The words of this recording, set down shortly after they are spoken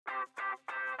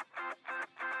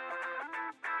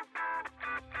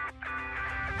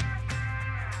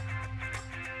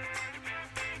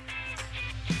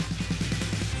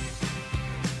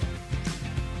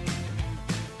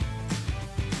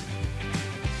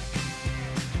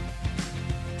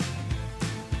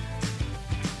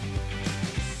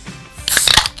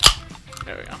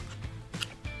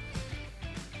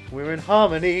We're in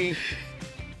harmony.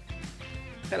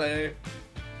 Hello,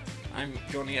 I'm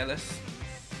Johnny Ellis,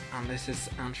 and this is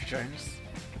Andrew Jones.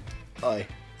 Aye.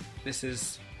 This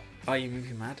is Are You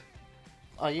Movie Mad?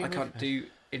 Are you? I can't do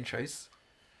intros,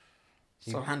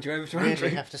 so You I'll hand you over to really Andrew.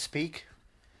 have to speak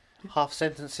half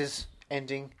sentences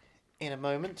ending in a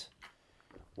moment,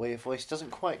 where your voice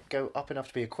doesn't quite go up enough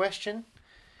to be a question,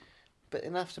 but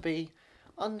enough to be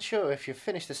unsure if you've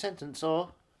finished the sentence or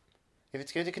if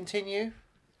it's going to continue.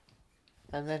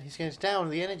 And then he's going to down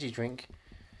the energy drink.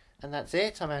 And that's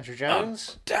it. I'm Andrew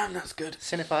Jones. Oh, damn, that's good.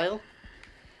 Cinephile.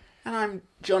 And I'm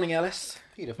Johnny Ellis,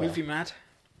 Pedophile. Movie Mad.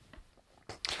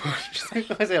 I said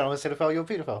I'm a cinephile, you're a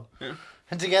pedophile. Yeah.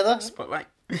 And together, Spotlight.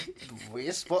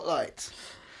 we're Spotlight.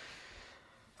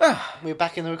 We're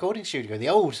back in the recording studio, the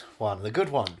old one, the good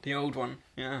one, The old one,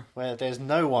 yeah. where there's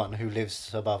no one who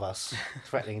lives above us,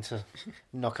 threatening to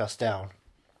knock us down,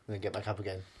 and then get back up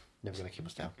again. Never going to keep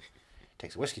us down.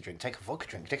 Takes a whiskey drink, take a vodka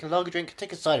drink, take a lager drink,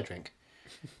 take a cider drink.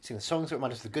 Sing the songs that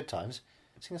remind us of the good times.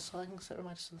 Sing the songs that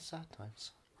remind us of the sad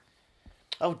times.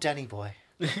 Oh, Danny boy.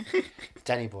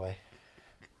 Danny boy.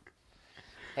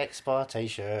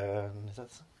 Exportation. Is that...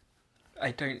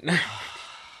 I don't know.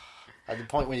 At the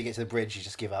point when you get to the bridge, you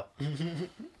just give up.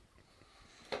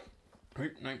 Oh,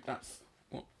 no, that's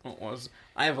what was.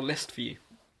 I have a list for you.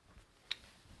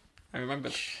 I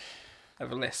remembered. I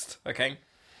have a list, okay?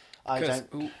 I don't...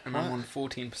 Ooh, and I'm on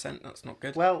 14%, that's not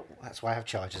good. Well, that's why I have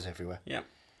chargers everywhere. Yeah.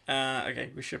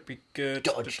 Okay, we should be good.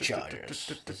 Dodge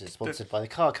Chargers. This is sponsored by the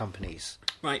car companies.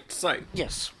 Right, so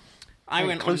Yes. I I'm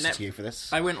went close on to you for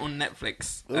this. I went on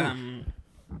Netflix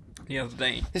the other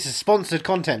day, This is sponsored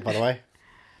content, by the way.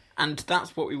 and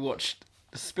that's what we watched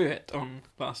The Spirit on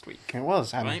last week. It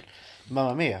was, and Right.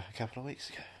 Mamma Mia a couple of weeks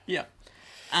ago. Yeah.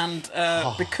 And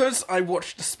because I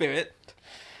watched The Spirit,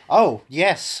 Oh,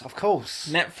 yes, of course.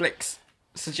 Netflix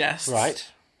suggests,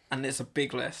 Right. and it's a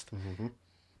big list,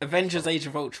 Avengers Age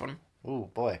of Ultron, Oh,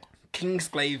 boy.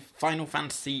 Kingsglaive Final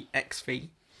Fantasy XV,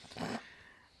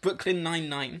 Brooklyn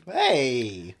Nine-Nine,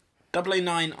 Hey!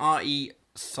 009 RE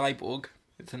Cyborg,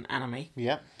 it's an anime,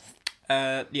 Yeah.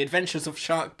 The Adventures of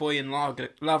Shark Boy and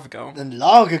Lava Girl, And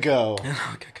Lager Girl.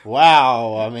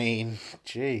 Wow, I mean,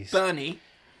 jeez. Bernie,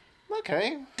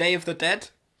 Okay. Day of the Dead,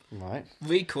 Right.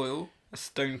 Recoil, a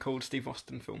Stone Cold Steve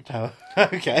Austin film, Oh,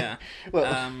 okay. yeah,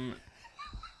 Well,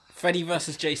 Freddy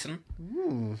vs. Jason,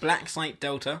 Black Site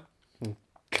Delta,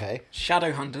 okay.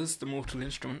 Shadowhunters, The Mortal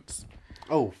Instruments,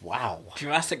 Oh, wow.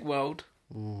 Jurassic World,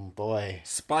 Boy.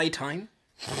 Spy Time,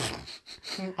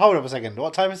 Hold up a second.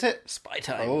 What time is it? Spy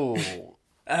Time,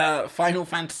 Oh. Final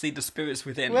Fantasy The Spirits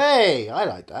Within, Hey, I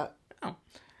like that.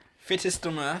 Fittest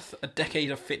on Earth, A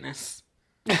Decade of Fitness.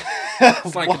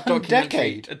 It's like One a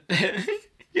documentary. decade?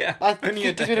 Yeah, I only a think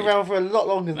it's been decade. around for a lot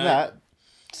longer than that.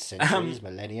 Centuries,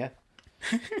 millennia.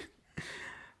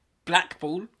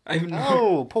 Blackball. I don't know.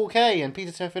 Oh, Paul Kay and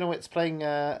Peter Serafinowicz playing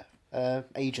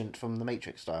Agent from the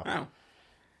Matrix style. Oh.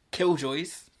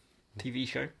 Killjoys, TV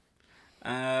show.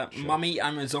 Mummy,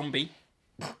 I'm a Zombie.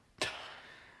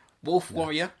 Wolf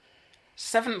Warrior.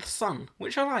 Seventh Son,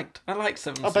 which I liked. I liked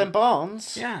Seventh Oh, Son. Ben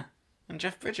Barnes. Yeah, and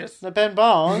Jeff Bridges. No, Ben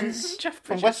Barnes Jeff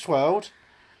from Bridges. Westworld.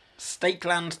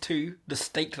 Stakeland 2, The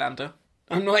Stakelander.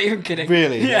 I'm not even kidding.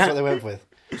 Really? Yeah. That's what they went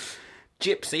with.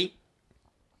 Gypsy.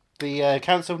 The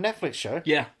cancelled Netflix show.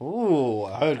 Yeah. Ooh,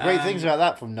 I heard great things about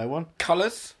that from no one.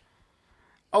 Colours.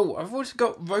 Oh, I've also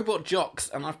got Robot Jocks,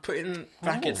 and I've put in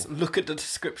brackets, look at the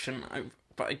description,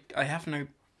 but I have no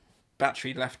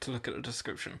battery left to look at the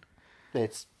description.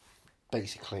 It's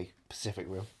basically Pacific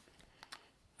Rim.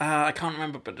 I can't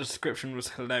remember, but the description was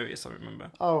hilarious, I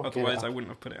remember. Oh, get it otherwise up. I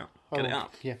wouldn't have put it up. Get it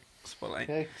up. Yeah. Spotlight.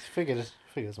 Okay, figured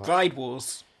as much. Bride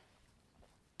Wars.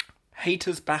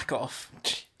 Haters Back Off.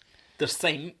 The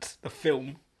Saint, the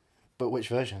film. But which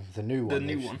version? The new one?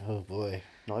 new one. Oh boy.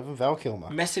 Not even Val Kilmer.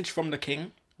 Message from the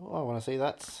King. Oh, I want to see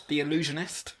that. The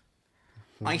Illusionist.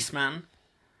 Iceman.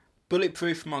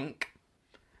 Bulletproof Monk.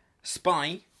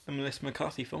 Spy, the Melissa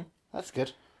McCarthy film. That's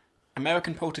good.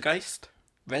 American Poltergeist.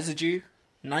 Residue.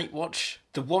 Night Watch.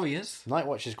 The Warriors. Night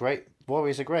Watch is great.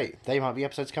 Warriors are great. They might be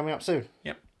episodes coming up soon.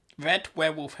 Yep. Red,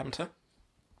 Werewolf Hunter.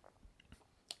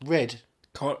 Red.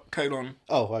 Colon.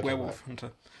 Oh, okay. Werewolf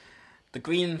Hunter. The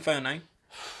Green Inferno.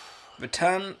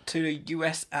 Return to the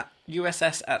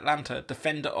USS Atlanta,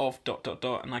 defender of ...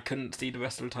 and I couldn't see the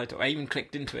rest of the title. I even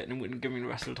clicked into it and it wouldn't give me the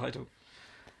rest of the title.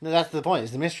 No, that's the point.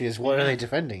 It's the mystery is what are they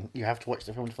defending? You have to watch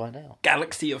the film to find out.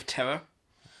 Galaxy of Terror.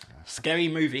 Scary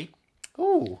Movie.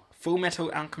 Ooh. Full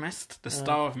Metal Alchemist, The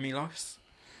Star of Milos.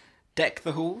 Deck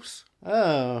the Halls.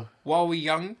 Oh. While We're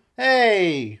Young.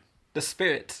 Hey! The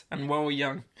Spirit and While We're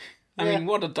Young. I Yeah. mean,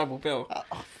 what a double bill.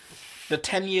 The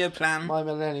 10-year plan My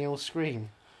Millennial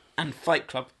Scream. and Fight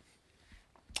Club.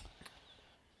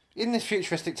 In this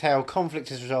futuristic tale,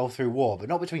 conflict is resolved through war, but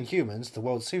not between humans. The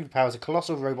world's superpowers are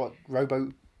colossal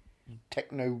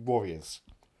robo-techno warriors.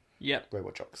 Yep.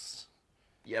 Robot jocks.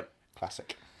 Yep.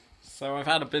 Classic. So I've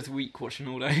had a busy week watching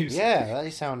all those. Yeah, they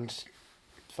sound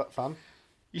fun.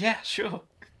 Yeah, sure.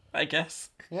 I guess.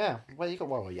 Yeah, well, you got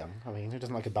while we're young. I mean, who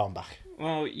doesn't like a Baumbach?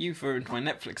 Well, you've ruined my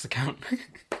Netflix account.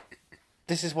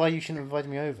 This is why you shouldn't have invited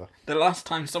me over. The last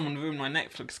time someone ruined my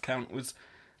Netflix account was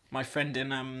my friend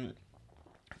in, I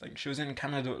think she was in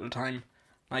Canada at the time.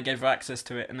 I gave her access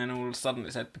to it, and then all of a sudden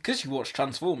it said, because you watch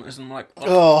Transformers, and I'm like,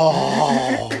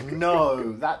 Oh,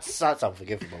 no, that's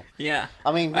unforgivable. yeah.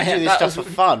 I mean, we I do had- this that stuff was-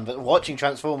 for fun, but watching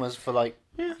Transformers for, like,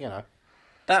 Yeah. you know...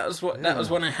 That was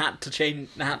when I had to change,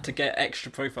 I had to get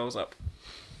extra profiles up.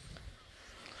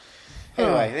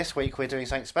 Anyway, this week we're doing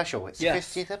something special. It's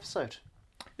Yes. the 50th episode.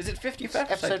 Is it 50th It's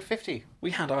episode? episode 50.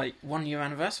 We had our 1 year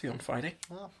anniversary on Friday,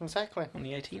 Oh, exactly. on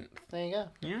the 18th. There you go.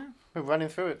 Yeah, We're running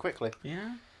through it quickly.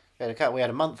 yeah. We had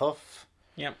a month off.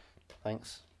 Yep.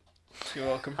 Thanks. You're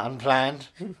welcome. Unplanned.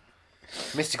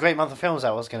 Missed a great month of films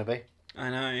that was going to be. I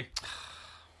know.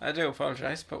 I do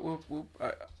apologise, but we'll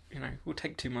we'll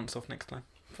take 2 months off next time.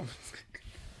 Promise.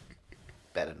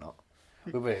 Better not.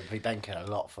 We'll be banking a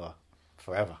lot for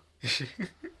forever.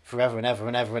 Forever and ever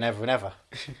and ever and ever and ever.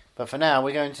 But for now,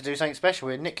 we're going to do something special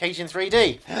with Nick Cage in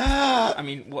 3D. I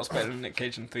mean, what's better than Nick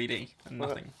Cage in 3D? And What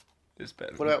nothing is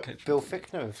better What than Nick about Cage. Bill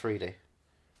Fickner in 3D?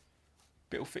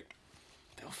 Bill Fick.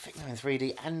 Bill Fickner in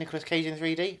 3D and Nicolas Cage in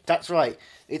 3D? That's right.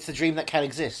 It's the dream that can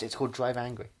exist. It's called Drive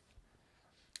Angry.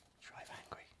 Drive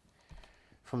Angry.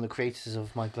 From the creators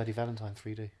of My Bloody Valentine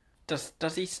 3D.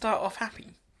 Does he start off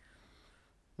happy?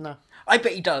 No. I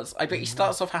bet he does. I bet he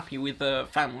starts off happy with the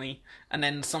family, and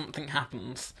then something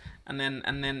happens, and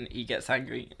then he gets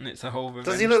angry, and it's a whole revenge.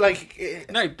 Does he look like...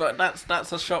 No, but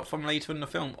that's a shot from later in the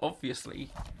film, obviously.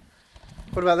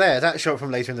 What about there? Is that a shot from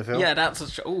later in the film? Yeah, that's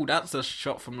a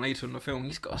shot from later in the film.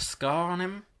 He's got a scar on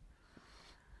him.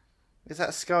 Is that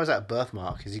a scar? Is that a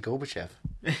birthmark? Is he Gorbachev?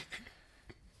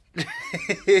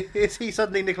 Is he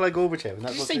suddenly Nikolai Gorbachev? And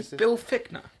Did you what say this is? Bill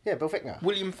Fickner? Yeah, Bill Fickner.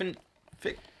 William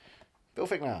Bill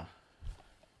Fickner.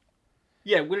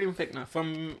 Yeah, William Fickner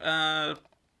from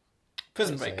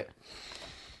Prison Say Break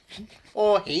it.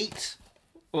 Or Heat,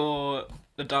 or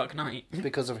The Dark Knight.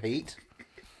 because of Heat.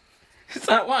 Is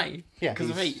that why? Yeah, because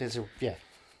of Heat. Yeah,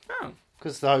 Oh,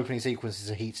 because the opening sequence is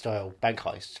a Heat-style bank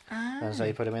heist, Ah. and so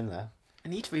you put him in there. I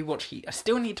need to rewatch Heat. I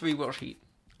still need to rewatch Heat.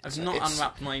 I've not it's-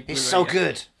 unwrapped my. It's Blu-ray so yet.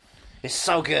 good. It's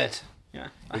so good. Yeah,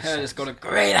 I It's heard so- it's got a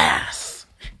great ass.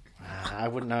 I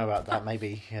wouldn't know about that.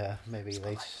 Maybe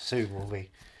later soon we'll be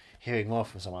hearing more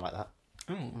from someone like that.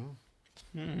 Oh,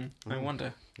 I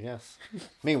wonder. Yes.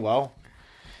 Meanwhile,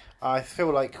 I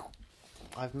feel like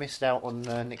I've missed out on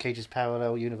Nick Cage's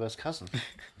parallel universe cousin.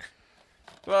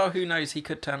 Well, who knows? He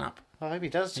could turn up. I hope he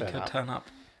does He turn could up. turn up.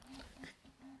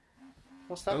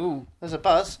 What's that? Ooh. There's a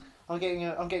buzz. I'm getting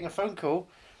a phone call.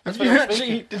 That's Have what you I'm actually?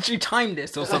 speaking. Did you time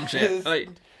this or some shit? Like,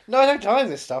 No, I don't time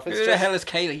this stuff. It's who the just hell is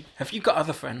Kaylee? Have you got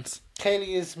other friends? Kaylee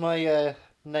is my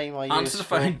name I use Answer the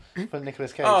phone. for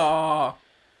Nicolas Cage. Oh,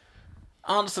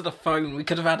 answer the phone. We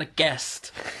could have had a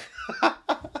guest.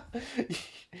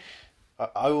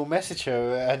 I will message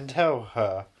her and tell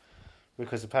her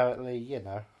because apparently,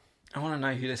 I want to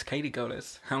know who this Kaylee girl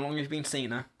is. How long have you been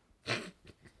seeing her?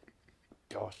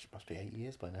 gosh, it must be 8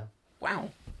 years by now. Wow,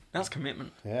 that's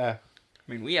commitment. Yeah,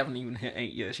 I mean, we haven't even hit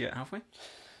 8 years yet, have we?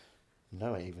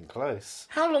 no, ain't even close.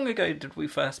 How long ago did we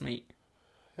first meet?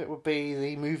 It would be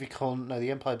the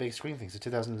Empire Big Screen things of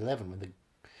 2011 when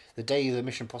the day the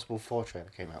Mission Impossible 4 trailer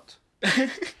came out.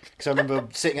 Because I remember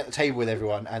sitting at the table with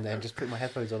everyone and then just putting my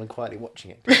headphones on and quietly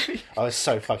watching it. I was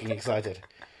so fucking excited.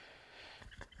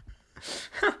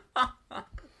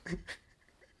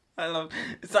 I love.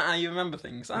 Is that how you remember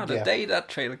things? Ah, the Yeah. day that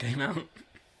trailer came out.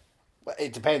 But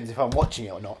it depends if I'm watching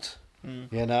it or not. You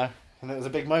know? And it was a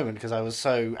big moment because I was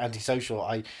so antisocial.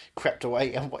 I crept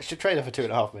away and watched the trailer for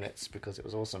 2.5 minutes because it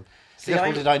was awesome. See,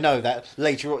 Little did I know that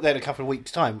later, then a couple of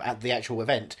weeks' time at the actual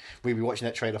event, we'd be watching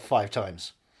that trailer 5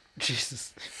 times.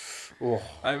 Jesus. Oh,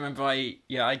 I remember I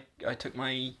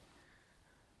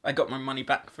got my money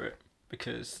back for it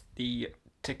because the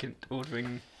ticket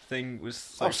ordering thing was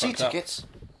so C fucked up. tickets.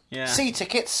 Yeah. C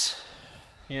tickets.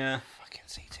 Yeah. Fucking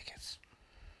C tickets.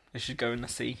 They should go in the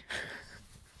sea.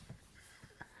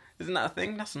 Isn't that a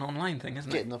thing? That's an online thing,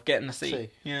 isn't Get in it? the Get in the sea. sea.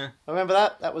 Yeah. I remember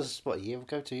that. That was, what, a year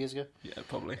ago, 2 years ago? Yeah,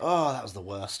 probably. Oh, that was the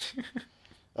worst.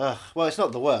 Well, it's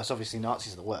not the worst. Obviously,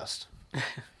 Nazis are the worst.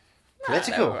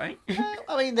 Political. Right.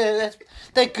 I mean, they're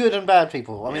good and bad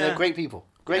people. I mean, Yeah. they're great people.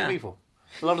 Great Yeah. people.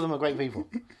 A lot of them are great people.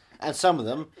 And some of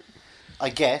them, I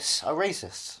guess, are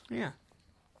racists. Yeah.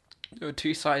 There are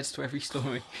two sides to every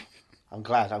story. I'm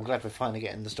glad we're finally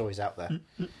getting the stories out there.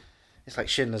 It's like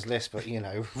Schindler's List, but,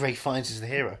 Ray Fiennes is the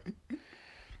hero.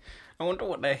 I wonder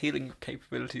what their healing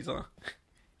capabilities are.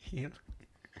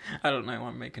 I don't know,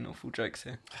 I'm making awful jokes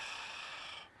here.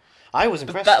 I was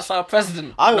impressed. But that's our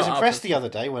president. I was impressed the other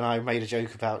day when I made a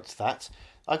joke about that.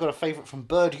 I got a favourite from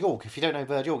Bird York. If you don't know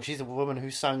Bird York, she's the woman who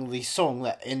sang the song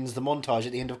that ends the montage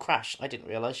at the end of Crash. I didn't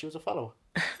realise she was a follower.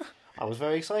 I was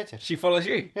very excited. She follows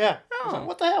you? Yeah. I was like,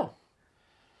 what the hell?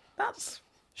 That's...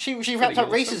 She wrapped up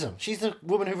racism. She's the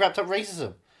woman who wrapped up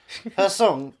racism. Her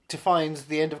song defines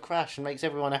the end of Crash and makes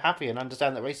everyone happy and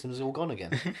understand that racism is all gone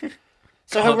again.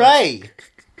 So hooray!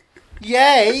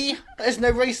 Yay! There's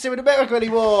no racism in America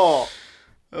anymore!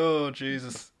 Oh,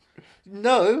 Jesus.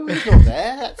 No, it's not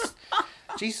there. That's...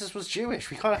 Jesus was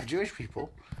Jewish. We can't have Jewish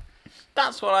people.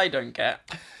 That's what I don't get.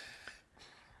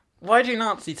 Why do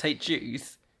Nazis hate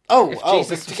Jews?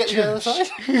 Jesus to get to the other side?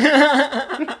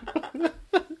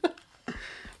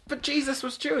 But Jesus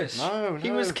was Jewish. No.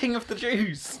 He was king of the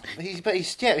Jews. He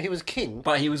was king.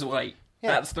 But he was white.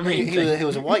 Yeah. That's the main thing. He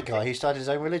was a white guy who started his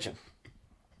own religion.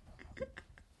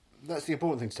 That's the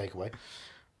important thing to take away.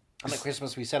 And at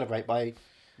Christmas we celebrate by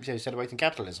celebrating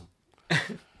capitalism.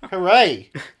 Hooray!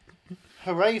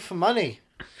 Hooray for money.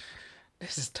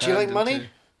 This is Do you like money?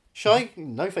 Shy?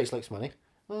 No face likes money.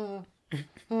 Give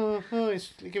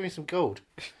me some gold.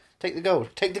 Take the gold.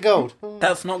 Take the gold.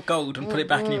 That's not gold, and put it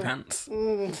back in your pants.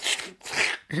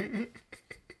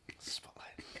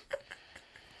 Spotlight.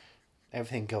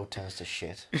 Everything gold turns to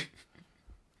shit.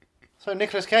 So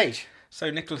Nicolas Cage.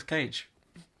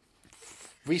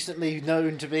 Recently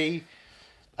known to be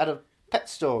at a pet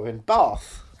store in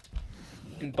Bath.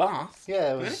 In Bath?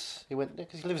 Yeah, Really? He went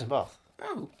because he lives in Bath.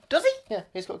 Oh, does he? Yeah,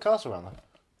 he's got a castle around there.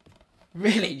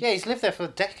 Really? Yeah, he's lived there for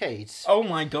decades. Oh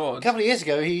my A god. couple of years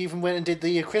ago, he even went and did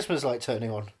the Christmas light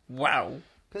turning on. Wow.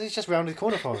 Because he's just round the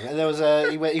corner from him. And there was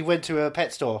he went to a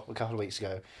pet store a couple of weeks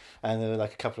ago, and there were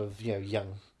like a couple of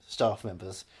young staff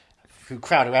members who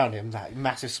crowd around him, like,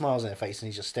 massive smiles on their face, and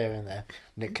he's just staring there,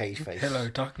 Nick Cage face. Hello,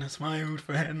 darkness, my old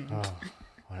friend. Oh,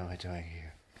 what am I doing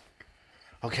here?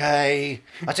 Okay,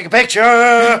 I take a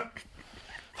picture.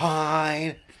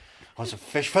 Fine. Want some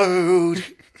fish food?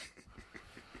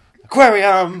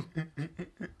 Aquarium.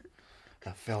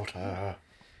 A filter.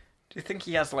 Do you think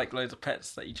he has like loads of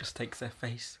pets that he just takes their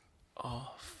face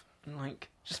off? And like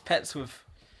just pets with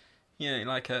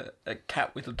like a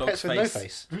cat with a dog's Pets with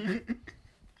face. no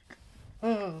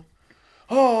face.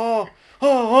 Oh,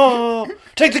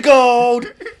 take the gold!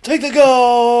 Take the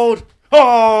gold!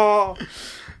 Oh!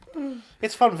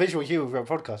 It's fun visual humour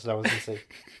for a podcast, I was going to say.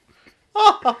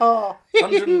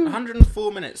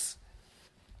 104 minutes.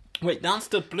 Wait, that's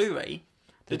the Blu-ray.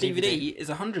 The DVD is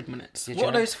 100 minutes. Did What you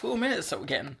are know? those 4 minutes that we're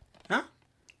getting? Huh?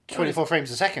 24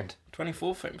 frames a second.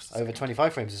 24 frames. Over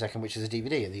 25 frames a second, which is a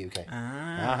DVD in the UK.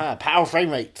 Ah. Power frame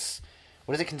rates.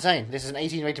 What does it contain? This is an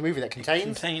 18-rated movie that contains...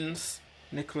 Contains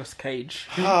Nicolas Cage.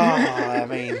 I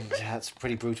mean, that's a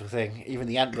pretty brutal thing. Even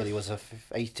the Ant Bully was a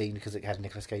 18 because it had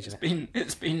Nicolas Cage in it.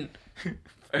 It's been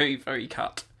very, very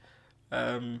cut.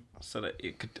 So that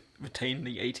it could retain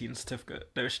the 18 certificate.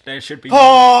 There should be more.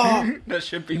 Oh! There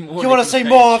should be more. You want to Nicolas see Cage.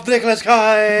 more of Nicolas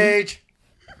Cage?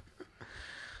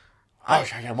 I'll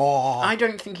show you more. I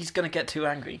don't think he's going to get too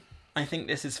angry. I think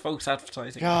this is false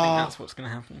advertising. I Yeah. think that's what's going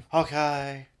to happen.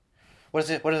 Okay. What is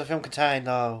it? What does the film contain,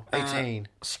 though? 18.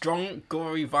 Strong,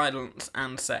 gory violence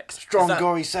and sex. Strong, Is that-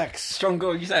 gory sex. Strong,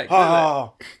 gory sex. is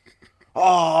Oh.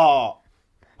 Oh.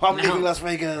 I'm Now- leaving Las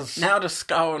Vegas. it? Now the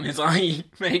scar on his eye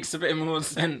makes a bit more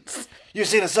sense. You've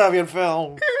seen a Serbian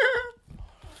film.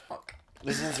 Fuck.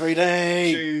 This is in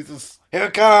 3D. Jesus. Here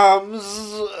it comes.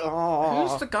 Oh.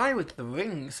 Who's the guy with the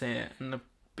rings here and the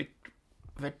big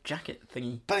red jacket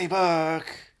thingy? Penny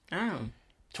Burke. Oh.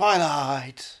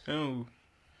 Twilight. Oh.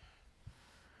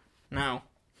 Now.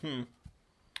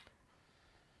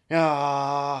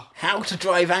 Yeah. How to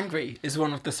drive angry is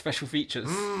one of the special features.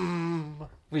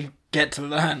 We get to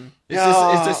learn. Is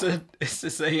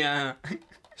this a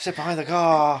Sit behind the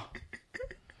car.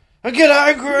 And get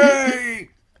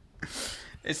angry.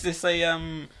 is this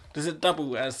a does it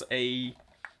double as a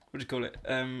what do you call it?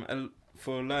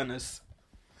 For learners.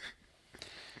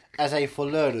 As a for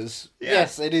learners. Yeah.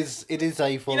 Yes, it is. It is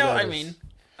a for You know learners. what I mean?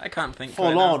 I can't think. Full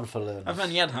right now. on for learners. I've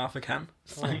only had half a can,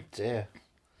 so, Oh dear.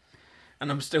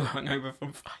 and I'm still hungover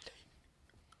from Friday.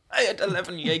 I had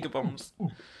 11 Jaeger bombs.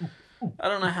 I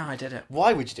don't know how I did it.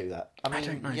 Why would you do that? I mean,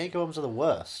 don't know. Jaeger bombs are the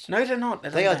worst. No, they're not.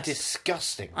 They're They the are best.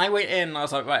 disgusting. I went in and I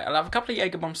was like, right, I'll have a couple of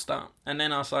Jaeger bombs start. And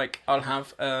then I was like, I'll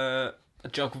have a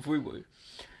jug of woo woo.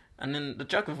 And then the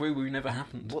jug of woo woo never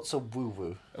happened. What's a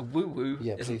woo-woo? A woo woo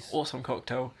Yeah, is please. an awesome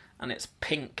cocktail, and it's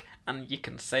pink, and you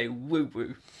can say woo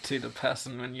woo to the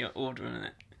person when you're ordering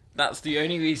it. That's the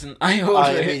only reason I order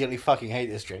I it. immediately fucking hate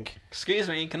this drink. Excuse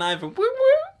me, can I have a woo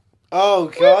woo? Oh,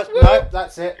 God. Woo, woo. No,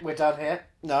 that's it. We're done here.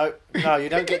 No, you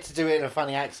don't get to do it in a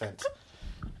funny accent.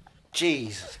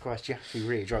 Jesus Christ, you have to be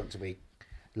really drunk to be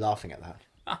laughing at that.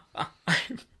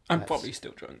 I'm That's- probably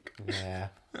still drunk. Yeah,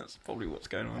 That's probably what's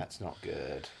going on. that's not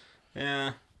good.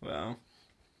 Yeah, well.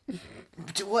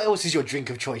 What else is your drink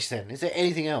of choice then? Is there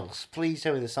anything else? Please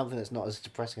tell me there's something that's not as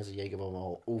depressing as a Jaeger bomb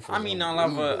or awful. I as mean, a I'll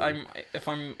have woo-woo.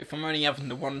 if I'm only having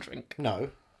the one drink, No,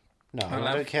 I'll I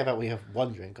have- don't care about we have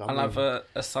one drink. I'll have a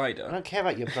I cider. don't care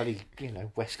about your bloody,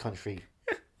 West Country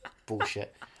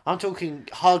bullshit. I'm talking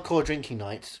hardcore drinking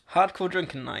nights. Hardcore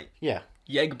drinking night. Yeah.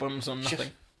 Jaeger bombs on Just-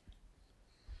 nothing.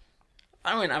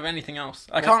 I won't have anything else.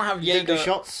 I can't have You don't do Jaeger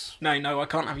shots. No, I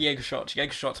can't have Jaeger shots.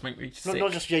 Jaeger shots make me Not, sick.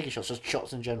 not just Jaeger shots, just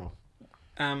shots in general.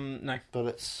 No.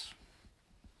 Bullets,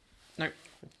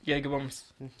 Jaeger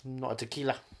bombs. not a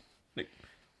tequila.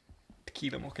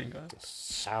 Tequila Mockingbird.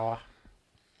 Sour.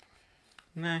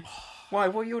 No. Why?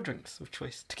 What are your drinks of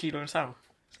choice? Tequila and sour.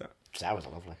 Sours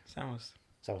are lovely. Sours.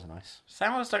 Sours are nice.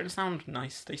 Sours don't sound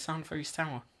nice. They sound very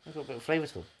sour. They've got a bit of flavour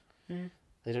to them. Yeah.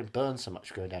 They don't burn so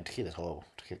much going down. Tequila's horrible.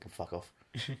 Tequila can fuck off.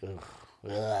 Ugh.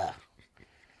 Ugh.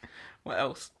 What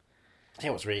else? You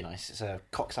know what's really nice? It's a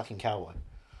cock-sucking cowboy.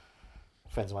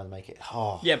 Friends of mine make it.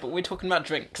 Oh. Yeah, but we're talking about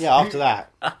drinks. Yeah, after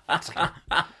that. It's like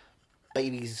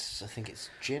Bailey's, I think it's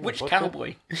gin. or Which vodka.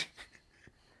 cowboy?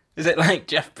 Is it like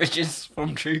Jeff Bridges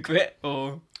from True Grit,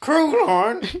 or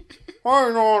Crewline!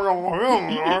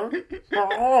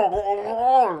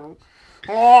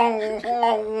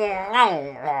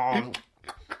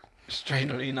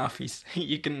 strangely enough,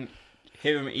 you can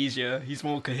hear him easier. He's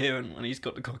more coherent when he's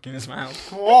got the cock in his mouth.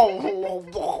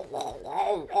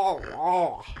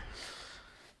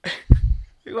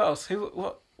 Who else?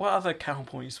 What other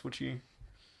cowboys would you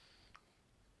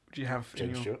have?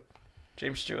 James Stewart.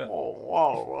 James Stewart.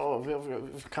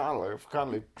 If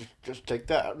kindly, just take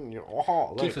that. And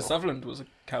Kiefer Sutherland was a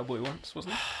cowboy once,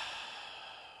 wasn't he?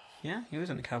 Yeah, he was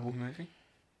in a cowboy movie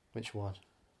Which one?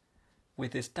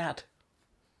 with his dad.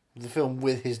 The film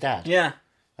with his dad. Yeah.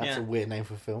 That's yeah. a weird name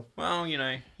for a film. Well, he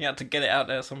had to get it out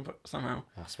there somehow.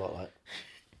 Spotlight.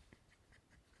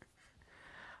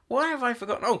 Why have I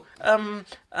forgotten?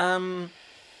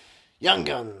 Young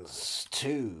Guns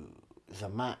 2, The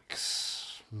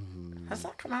Max. Has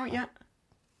that come out yet?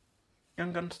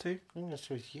 Young Guns 2? I think that's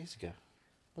 2 years ago.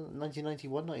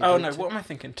 1991, Oh no, what am I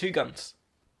thinking? Two Guns.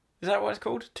 Is that what it's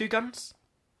called? Two Guns?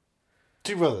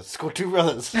 Two Brothers. It's called Two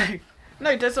Brothers.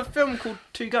 No, there's a film called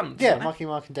Two Guns. Yeah, isn't there? Marky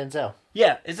Mark and Denzel.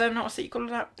 Yeah, is there not a sequel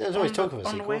to that? There's always on talk the- of a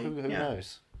on the sequel. way? Who Yeah.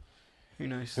 knows? Who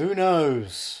knows? Who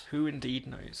knows? Who indeed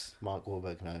knows? Mark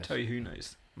Wahlberg knows. Tell you who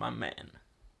knows. My man.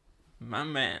 My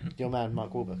man. Your man,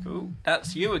 Mark Wahlberg. Ooh,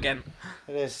 that's you again.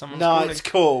 It is. Someone's No, calling. it's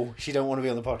cool. She don't want to be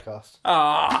on the podcast.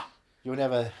 Ah! You'll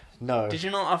never know. Did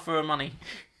you not offer her money?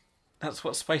 That's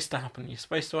what's supposed to happen. You're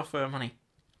supposed to offer her money.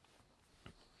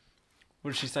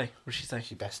 What did she say?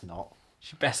 She best not.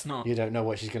 She best not. You don't know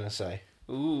what she's going to say.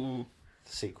 Ooh.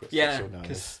 The secret. Yeah, She'll know.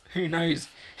 because who knows?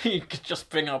 You could just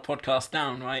bring our podcast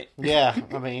down, right? Yeah,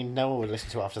 I mean, no one would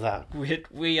listen to after that.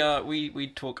 We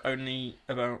talk only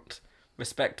about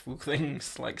respectful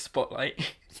things like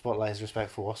Spotlight. Spotlight is a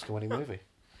respectful Oscar-winning movie.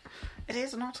 It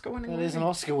is an Oscar-winning It movie. is an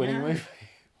Oscar-winning Yeah. movie.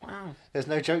 Wow. There's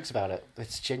no jokes about it.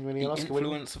 It's genuinely an The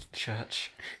Oscar-winning. influence of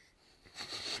church.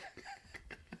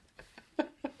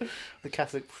 The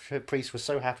Catholic priest was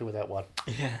so happy with that one.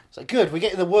 Yeah. It's like, good, we're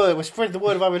getting the word, we're spreading the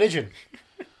word of our religion.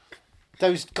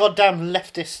 Those goddamn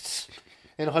leftists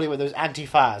in Hollywood, those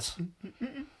anti-fas.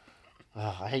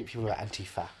 Oh, I hate people who are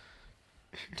anti-fa.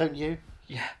 Don't you?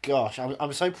 Yeah. Gosh,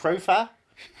 I'm so pro-fa.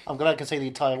 I'm glad I can say the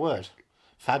entire word.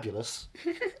 Fabulous.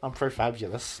 I'm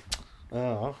pro-fabulous.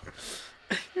 Oh.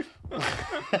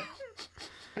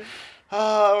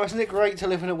 Oh, isn't it great to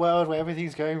live in a world where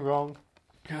everything's going wrong?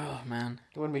 Oh man.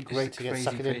 It wouldn't be great It's to get crazy,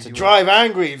 sucked crazy into world. Drive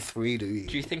Angry in 3D.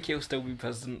 Do you think he'll still be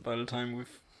president by the time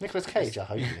we've Nicolas Cage, I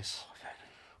hope he is.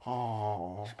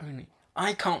 Oh. only?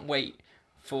 I can't wait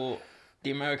for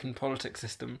the American politics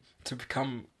system to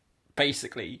become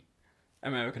basically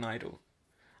American Idol.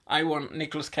 I want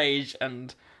Nicolas Cage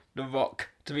and The Rock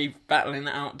to be battling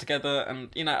it out together, and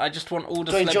I just want all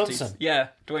the Dwayne celebrities. Johnson. Yeah,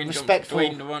 Dwayne Respectful.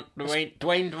 Dwayne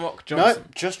The Rock Johnson. No,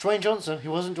 just Dwayne Johnson. He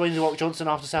wasn't Dwayne The Rock Johnson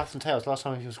after Southern Tales. Last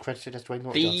time he was credited as Dwayne The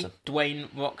Rock The Johnson. Dwayne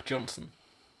Rock Johnson.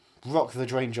 Rock the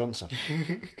Dwayne Johnson.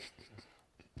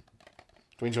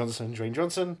 Dwayne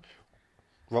Johnson.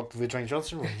 Rock the Dwayne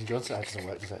Johnson. Dwayne Johnson. That doesn't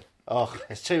work, does it? Oh,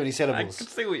 it's too many I syllables. could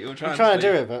see what you were trying I'm trying to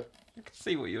do. do it, but I could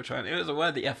see what you were trying. It was a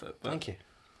worthy effort. But thank you.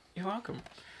 You're welcome.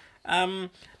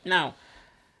 Now,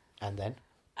 And then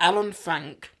Alan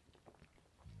Frank,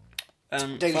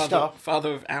 Daily Star.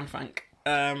 father of Anne Frank.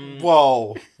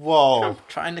 Whoa. I'm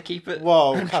trying to keep it.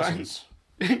 Whoa, I'm trying- cousins.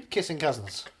 Kissing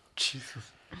cousins.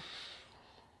 Jesus.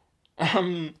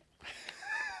 Do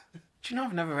you know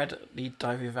I've never read the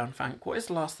Diary of Anne Frank? What is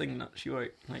the last thing that she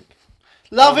wrote? Like,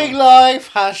 Loving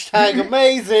life, hashtag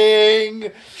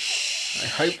amazing.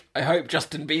 I hope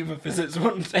Justin Bieber visits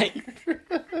one day.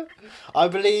 I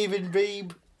believe in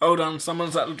Beeb. Hold on,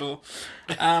 someone's at the door.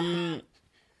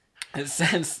 It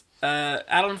says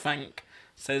Alan Frank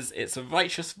says it's a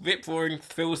righteous, rip-roaring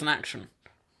thrills and action.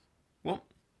 What?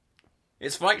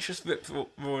 It's righteous,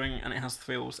 rip-roaring, and it has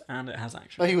thrills and it has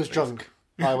action. Oh, he was drunk.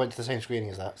 I went to the same screening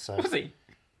as that, so Was he?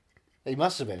 he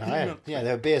must have been. Yeah,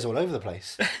 there were beers all over the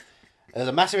place. There's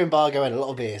a massive embargo and a lot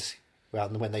of beers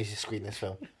around when they screen this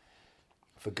film,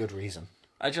 for good reason.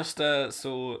 I just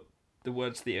saw the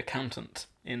words "the accountant"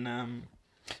 in.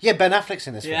 Yeah, Ben Affleck's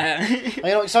in this Yeah, film. Are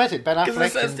you not excited? Ben because Affleck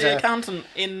it says and the accountant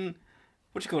in.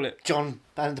 What do you call it? John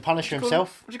and the Punisher Call him-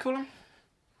 himself What do you call him?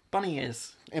 Bunny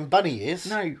ears. in bunny ears.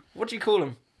 No, what do you call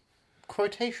him?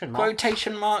 Quotation mark.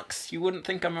 Quotation marks. You wouldn't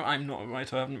think I'm not a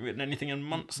writer. I haven't written anything in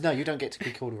months. No, you don't get to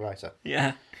be called a writer.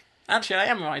 Yeah. Actually, I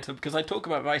am a writer because I talk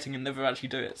about writing and never actually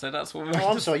do it. So that's what. Oh,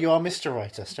 I'm sorry, you are Mr.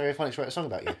 Writer. Stereophonics wrote a song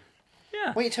about you. Yeah.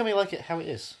 Why don't you tell me like it how it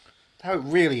is? How it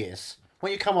really is. Why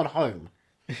don't you come on home?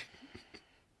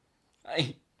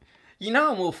 You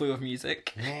know I'm all full of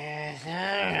music. Yes,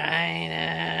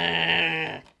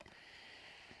 alright.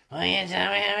 Will you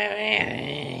tell me how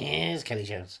it is? Kelly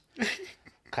Jones.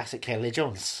 Classic Kelly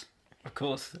Jones. Of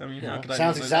course. I mean, Yeah. how could I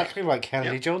Sounds not know exactly like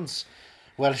Kelly Yep. Jones.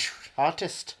 Welsh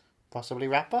artist. Possibly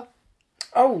rapper. that?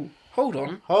 Oh, hold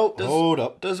on. Hold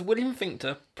up. Does William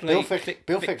Fichtner play?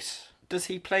 Bill Fix. Does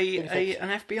he play Bill Ficht. an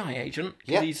FBI agent? 'Cause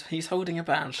Yeah. He's holding a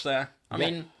badge there. I Yeah.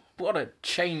 mean, what a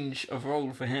change of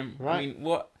role for him. I Right. mean,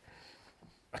 what?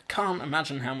 I can't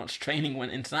imagine how much training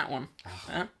went into that one.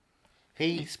 Huh?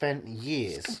 He spent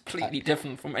years. Completely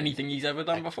different from anything he's ever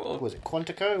done before. Was it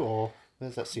Quantico or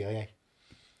where's that CIA?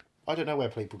 I don't know where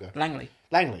people go. Langley.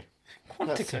 Langley.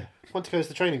 Quantico. Quantico is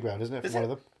the training ground, isn't it? For Is one it?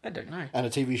 of them. I don't know. And a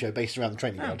TV show based around the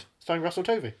training Oh. ground. Starring Russell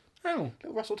Tovey. Oh,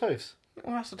 Little Russell Toves.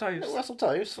 Russell Toes. Little Russell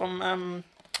Toves. From Grabbers and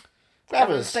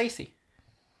Grabbers. Stacey.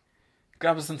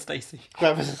 Grabbers and Stacey.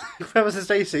 Grabbers and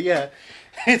Stacey, yeah.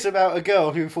 It's about a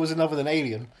girl who falls in love with an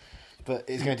alien, but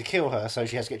is going to kill her, so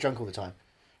she has to get drunk all the time.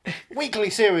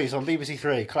 Weekly series on BBC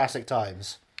Three, classic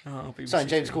times. Oh, BBC Starring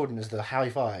James Three. Corden as the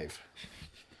High Five.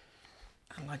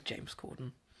 I like James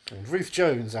Corden. And Ruth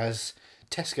Jones as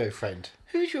Tesco friend.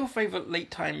 Who's your favourite late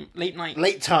night?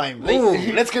 Late time. Ooh,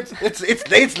 let's get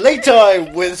it's late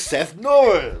time with Seth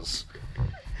Norris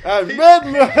and Matt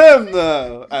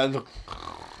Mahemna and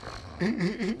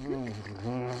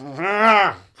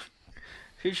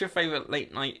Who's your favourite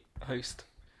late night host?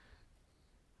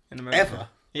 In America. Ever?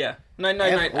 Yeah. No.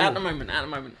 Ever? At Ooh. the moment. I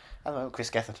don't know, Chris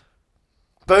Gethard.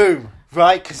 Boom!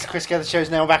 Right, because Chris Gethard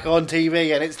show's now back on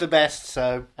TV and it's the best.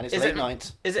 So and it's Is late it-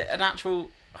 night. Is it an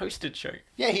actual hosted show?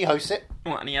 Yeah, he hosts it.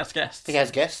 What? And he has guests. He has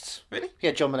guests. Really? He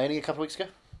had John Mulaney a couple of weeks ago.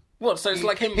 What? So it's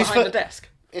like him his behind fir- the desk.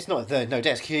 It's not the no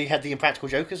desk. He had the Impractical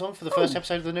Jokers on for the first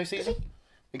episode of the new season,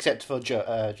 except for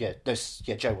Joe.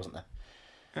 Joe wasn't there.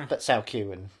 Oh. But Sal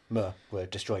Q and Mur were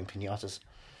destroying pinatas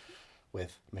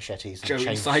with machetes and Joe chainsaws.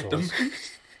 inside them.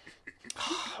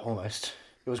 Almost.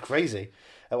 It was crazy.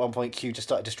 At one point, Q just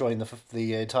started destroying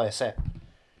the entire set.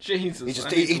 Jesus.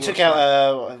 He took out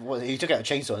a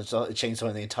chainsaw and started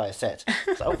chainsawing the entire set.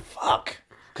 It's like, oh fuck,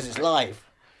 because it's live.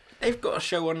 They've got a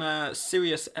show on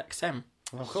Sirius XM.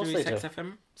 Of course Sirius they do.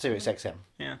 XFM. Sirius XM.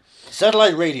 Yeah.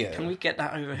 Satellite radio. Can we get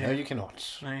that over No, here? you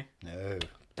cannot. No. No.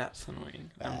 That's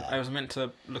annoying. I was meant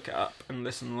to look it up and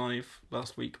listen live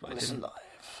last week, but I Listen didn't.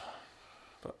 live.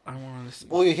 But I want to listen.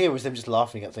 All you hear is them just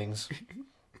laughing at things.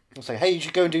 It's like, hey, you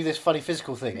should go and do this funny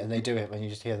physical thing, and they do it, and you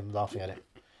just hear them laughing at it.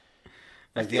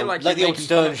 I feel like the you're old making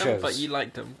Stern fun of them, shows. but you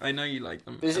like them. I know you like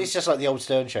them. It's just like the old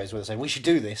Stern shows where they say, we should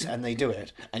do this, and they do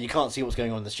it, and you can't see what's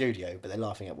going on in the studio, but they're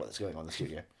laughing at what's going on in the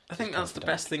studio. I think that's the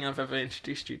best thing I've ever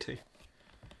introduced you to.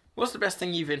 What's the best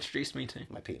thing you've introduced me to?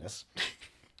 My penis.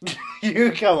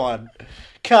 You, come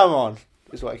on,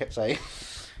 is what I kept saying.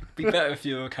 Be better if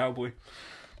you were a cowboy.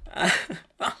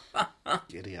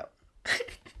 Idiot.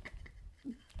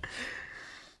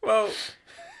 Well,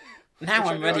 now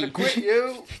I'm ready. to quit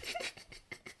you.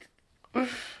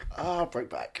 Break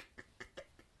back.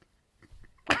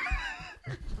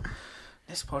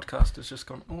 This podcast has just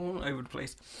gone all over the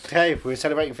place. Hey, we're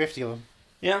celebrating 50 of them.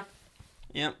 Yeah.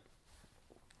 Yeah.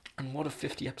 And what a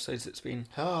 50 episodes it's been.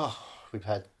 Oh, we've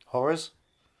had horrors.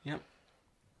 Yep.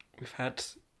 We've had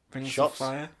Rings Shots. of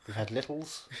Fire. We've had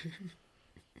littles.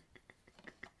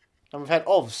 And we've had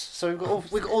ovs. So we've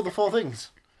got all the 4 things.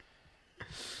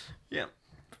 Yep.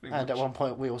 And at one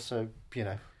point we also,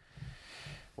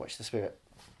 watched The Spirit.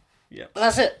 Yep. And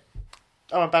that's it.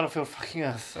 Oh, and Battlefield fucking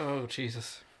Earth. Oh,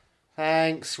 Jesus.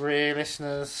 Thanks, real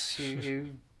listeners.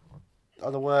 You are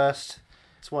the worst.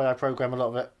 That's why I program a lot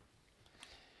of it.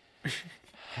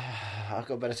 I've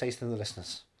got a better taste than the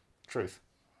listeners. Truth.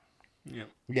 Yep.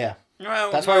 Yeah.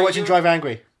 Well, That's why I'm watching Drive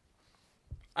Angry.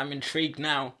 I'm intrigued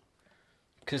now.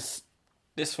 Because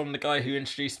this from the guy who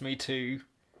introduced me to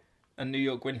A New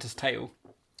York Winter's Tale.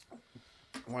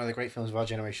 One of the great films of our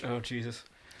generation. Oh, Jesus.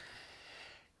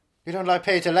 You don't like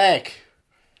Peter Leg.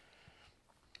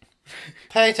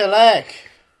 Peter Leg.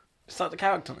 Is that the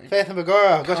character name? Faith and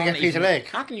Begora. Got to Can't get Peter even- Leg.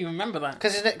 How can you remember that?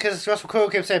 Because Russell Crowe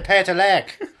keeps saying Peter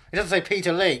Leg. He doesn't say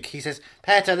Peter Leg. He says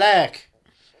Peter Leg.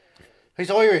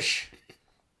 He's Irish.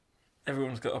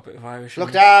 Everyone's got a bit of Irish.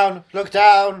 Look down. Look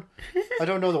down. I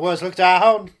don't know the words. Look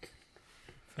down.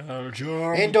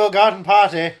 Indoor garden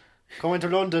party. Coming to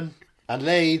London and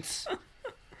Leeds.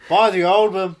 Buy the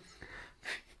album.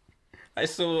 I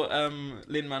saw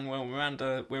Lin-Manuel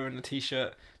Miranda wearing a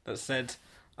t-shirt that said,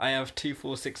 I have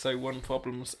 24601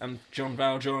 problems and John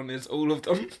Valjean is all of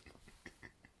them.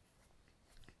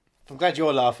 I'm glad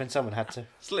you're laughing. Someone had to.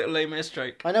 It's a little lame ass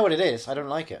joke. I know what it is. I don't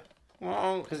like it.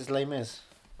 Well, Because it's Les Mis.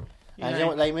 you And you know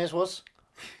what Les Mis was?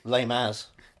 Les Mis.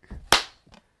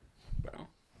 Well,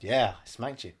 Yeah, I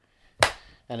smacked you.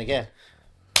 And again.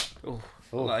 oh,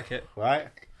 I Ooh. like it. Right?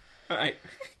 Alright.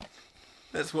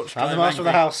 Let's watch I'm the Drive master of the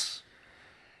Angry. house.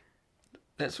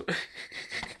 Let's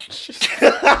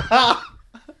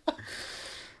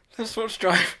Let's watch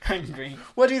Drive Angry.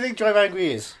 What do you think Drive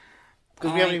Angry is?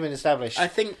 Because we I- haven't even established. I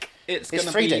think it's It's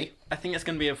gonna 3D. be. I think it's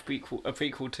gonna be a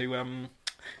prequel to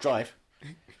Drive.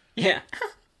 Yeah.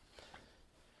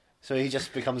 So he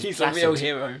just becomes He's placid. a real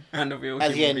hero and a real. At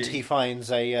the human end, being. he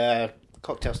finds a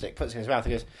cocktail stick, puts it in his mouth,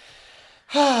 and goes,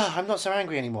 "Ah, I'm not so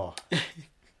angry anymore."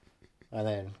 And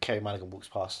then Kerry Mulligan walks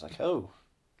past, like, "Oh,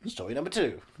 story number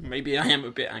 2." Maybe I am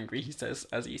a bit angry, he says,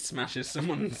 as he smashes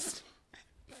someone's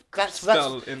That's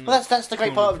skull in. that's the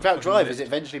great corner part of about the Drive, lip. is it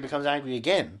eventually becomes angry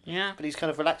again. Yeah. But he's kind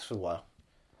of relaxed for a while.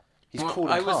 He's Well, cool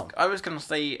and calm. I was gonna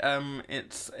say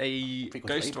it's a Prequel to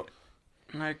Ghost. Baby.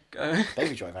 No,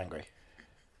 Baby Drive Angry.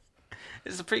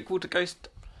 it's a prequel to Ghost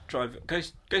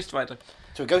Rider.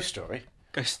 To a ghost story.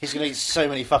 Ghost. He's going to eat so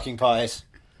many fucking pies.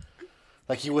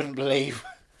 Like you wouldn't believe.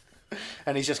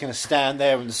 And he's just going to stand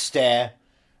there and stare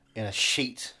in a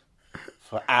sheet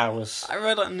for hours. I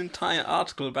read an entire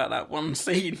article about that one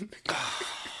scene.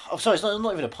 Oh, sorry, it's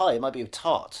not even a pie. It might be a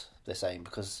tart, they're saying,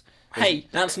 because... Hey,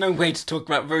 that's no way to talk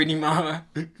about Rooney Mara.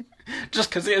 just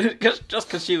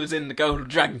because she was in the Golden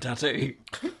Dragon tattoo.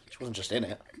 She wasn't just in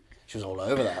it. She was all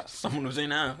over that. Someone was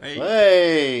in her. Hey.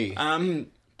 Hey!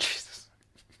 Jesus.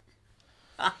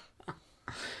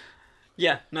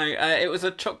 Yeah, no, it was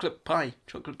a chocolate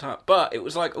tart, but it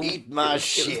was like all, Eat my it was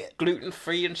shit. gluten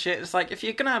free and shit. It's like if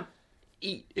you're gonna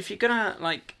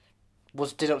like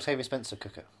Did Octavia Spencer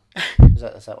cook it? Is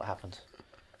that what happened?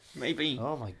 maybe,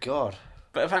 Oh my god.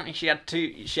 but apparently she had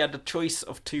a choice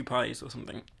of 2 pies or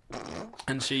something,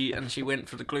 and she went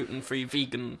for the gluten free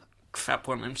vegan crap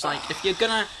one. And it's like if you're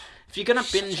gonna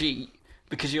binge eat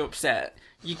because you're upset,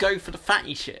 you go for the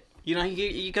fatty shit. You know,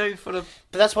 you go for the.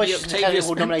 But that's why the she's an Octavia Academy Spencer.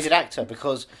 Award-nominated actor,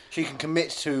 because she can commit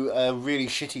to a really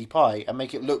shitty pie and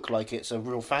make it look like it's a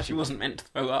real fatty She one. wasn't meant to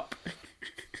throw up.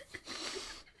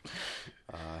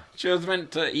 She was meant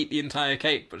to eat the entire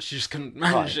cake, but she just couldn't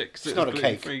manage it because It's it not was a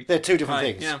cake. gluten-free. They're two different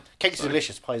pie. things. Yeah, Cake's sorry.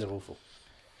 delicious, pies are awful.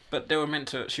 But they were meant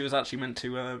to. She was actually meant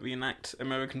to reenact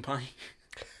American Pie.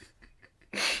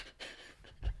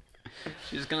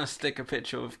 She was gonna stick a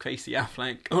picture of Casey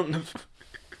Affleck on the.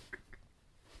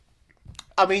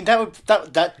 I mean,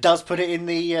 that does put it in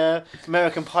the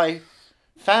American Pie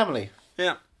family.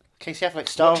 Yeah. Casey Affleck,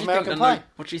 star of American Pie.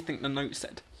 What do you think the note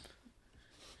said?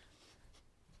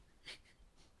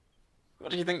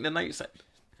 What do you think the note said? Do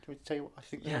you want me to tell you what I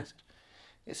think? Yeah.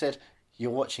 It said,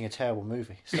 "You're watching a terrible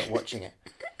movie. Stop watching it."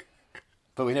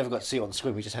 But we never got to see it on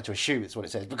screen. We just had to assume it's what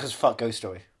it says because fuck Ghost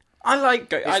Story. I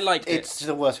liked it. It's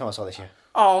the worst film I saw this year.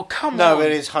 Oh come No, on!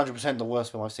 it is 100% the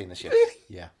worst film I've seen this year. Really?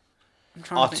 Yeah. I'm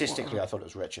trying to think Artistically, what- I thought it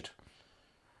was wretched.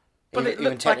 but Even- it even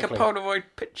looked like a technically. Polaroid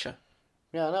picture.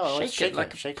 Yeah, no, I Shake shake it like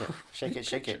it, a- shake it, shake it,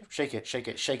 shake it, shake it, shake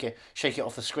it, shake it, shake it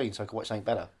off the screen so I could watch something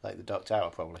better, like The Dark Tower,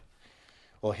 probably,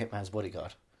 or Hitman's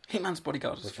Bodyguard, Hitman's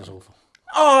Bodyguard was which fun. was awful.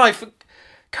 Oh,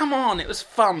 come on! It was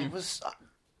fun. It was.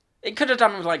 It could have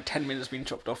done with like 10 minutes being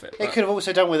chopped off it. It could have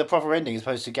also done with a proper ending as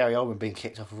opposed to Gary Oldman being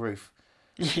kicked off a roof.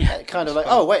 Yeah, Kind of like,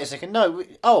 oh, wait a second, no,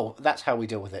 that's how we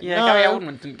deal with it. yeah. No. Gary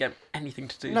Oldman didn't get anything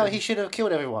to do. No, with he it. should have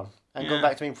killed everyone and gone Yeah.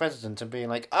 back to being president and being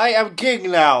like, I am king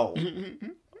now!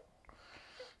 And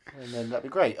then that'd be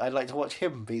great. I'd like to watch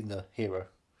him being the hero.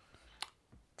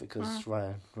 Because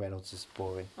Ryan Reynolds is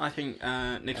boring. I think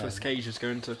Nicolas Cage is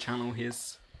going to channel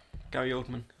his Gary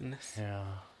Oldman in this. Yeah.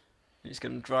 He's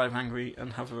going to drive angry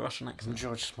and have a Russian I'm accent.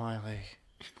 George Smiley.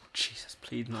 Jesus,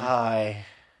 please no. Hi.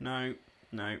 No.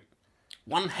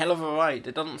 One hell of a ride.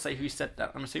 It doesn't say who said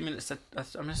that. I'm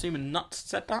assuming Nuts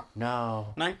said that.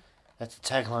 No. No. That's the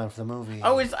tagline for the movie.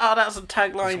 That's a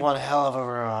tagline. It's one hell of a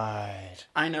ride.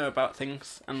 I know about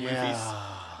things and movies. Yeah.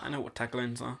 I know what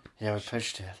taglines are. Yeah, we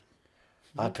pitched it.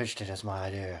 I pitched it as my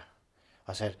idea.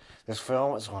 I said, this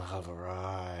film is one hell of a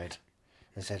ride.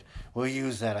 They said, we'll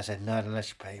use that. I said, not unless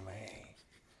you pay me.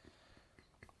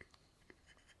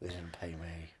 They didn't pay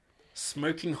me.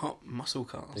 Smoking hot muscle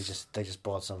cars. They just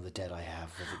bought some of the debt I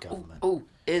have with the government.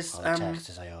 Is All the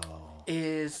taxes I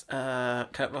owe.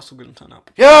 Kurt Russell going to turn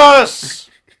up? Yes!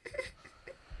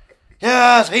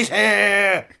 Yes, he's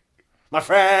here! My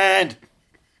friend!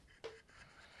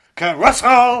 Kurt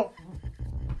Russell!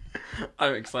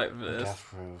 I'm excited for this. Death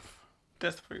proof.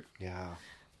 Death proof. Yeah.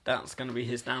 That's going to be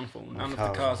his downfall. My None of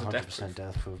the cars are 100% death proof.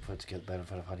 death proof, but to get the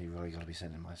benefit of honey, you really got to be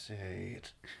sitting in my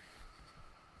seat.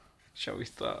 Shall we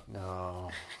start? No.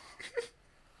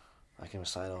 I can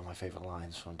recite all my favourite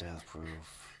lines from Death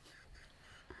Proof.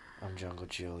 I'm Jungle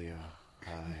Julia.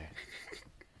 Hi.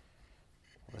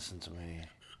 Listen to me.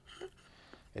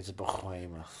 It's a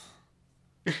behemoth.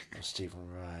 I'm Stephen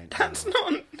Wright. That's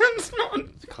not.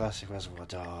 The classic Reservoir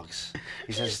Dogs.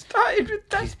 He says. Started with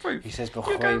death proof. He says You're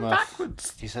going behemoth.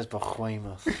 backwards. He says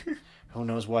behemoth. Who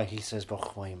knows why he says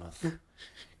behemoth?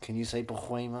 Can you say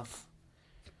behemoth?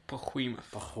 Behemoth.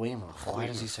 Behemoth. Why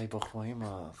does he say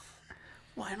behemoth?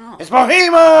 Why not? It's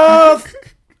behemoth!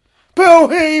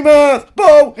 Behemoth!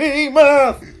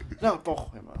 Behemoth! No,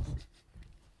 behemoth.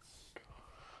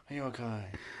 Are you okay?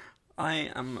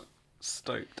 I am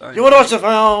stoked. You want to watch the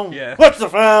film? Yeah. Watch the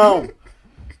film!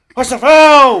 Watch the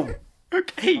film!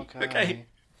 Okay.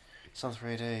 It's on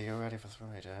 3D. You're ready for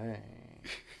 3D.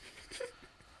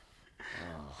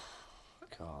 Oh,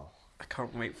 cool. I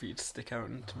can't wait for you to stick out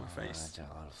into my face. I do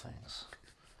a lot of things.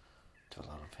 To a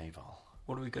lot of people.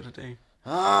 What are we going to do?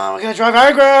 Oh, we're gonna drive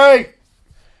angry!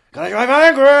 Gonna drive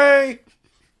angry!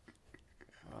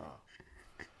 Oh,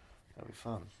 that'll be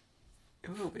fun. It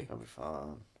will be. That'll be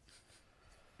fun.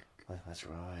 Let's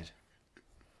ride.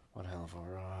 One hell of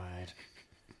a ride.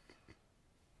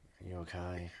 Are you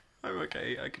okay? I'm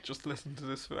okay. I could just listen to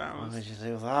this for What hours. did you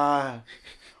do with that?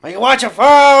 Are you watch your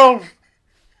phone?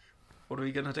 What are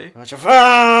we going to do? Watch your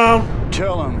phone!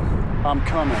 Tell him I'm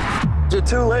coming. You're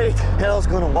too late. Hell's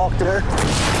gonna walk the earth.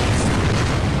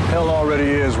 Hell already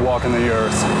is walking the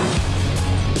earth.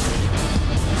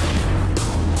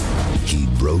 He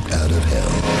broke out of hell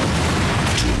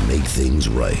to make things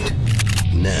right.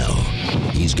 Now,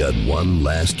 he's got one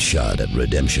last shot at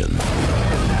redemption.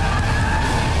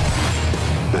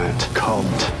 That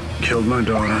cult killed my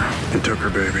daughter and took her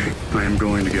baby. I am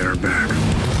going to get her back.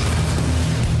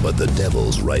 But the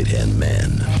devil's right-hand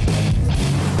man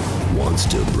wants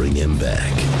to bring him back.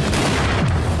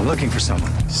 I'm looking for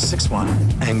someone.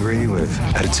 6'1", angry, with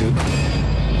attitude.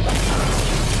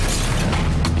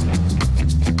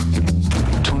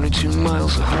 22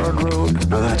 miles of hard road.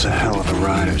 Now that's a hell of a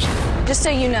ride. Just so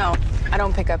you know, I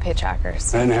don't pick up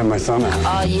hitchhikers. I didn't have my thumb out.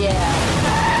 Oh, yeah.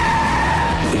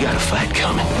 We got a fight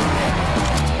coming.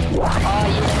 Oh,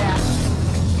 yeah.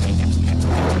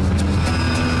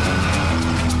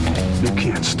 You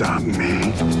can't stop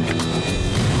me.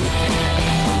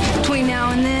 Between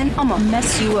now and then, I'm gonna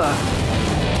mess you up.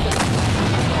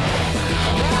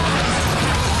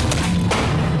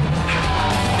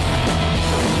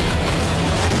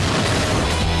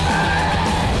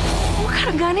 What kind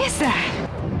of gun is that?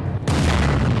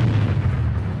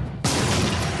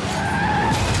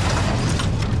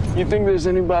 You think there's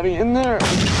anybody in there?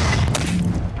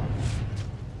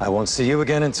 I won't see you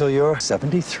again until you're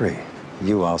 73.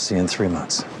 You I'll see in 3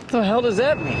 months. What the hell does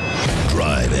that mean?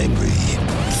 Drive Angry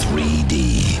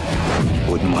 3D.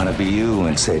 Wouldn't want to be you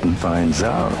when Satan finds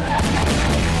out.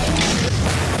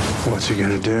 What's he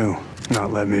gonna do?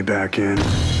 Not let me back in?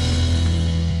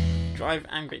 Drive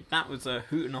Angry. That was a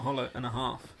hoot and a holler and a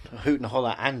half. A hoot and a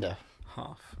holler and a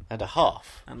Half.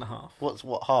 half. And a half. What's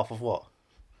what half of what?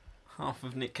 Half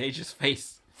of Nick Cage's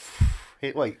face.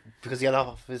 Wait, because the other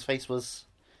half of his face was...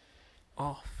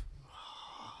 Off.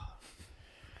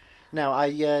 Now,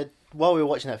 I while we were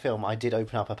watching that film, I did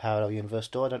open up a parallel universe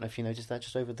door. I don't know if you noticed that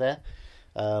just over there.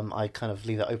 I kind of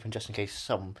leave that open just in case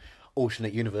some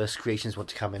alternate universe creations want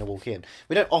to come in and walk in.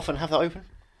 We don't often have that open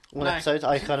on episodes.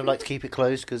 I kind of like to keep it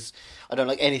closed because I don't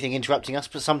like anything interrupting us,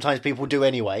 but sometimes people do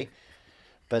anyway.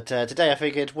 But today I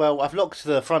figured, well, I've locked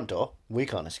the front door. We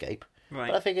can't escape. Right.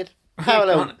 But I figured,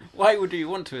 parallel... Why would you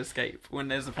want to escape when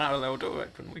there's a parallel door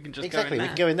open? We can just Exactly, go in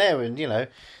we can go in there and,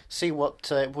 see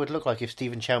what it would look like if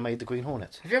Stephen Chow made the Green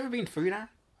Hornet. Have you ever been through that?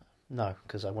 No,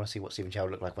 because I want to see what Stephen Chow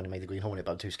looked like when he made the Green Hornet,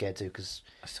 but I'm too scared to, because...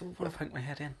 I still want to poke my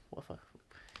head in. What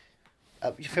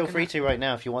if you feel free to right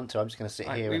now if you want to. I'm just going to sit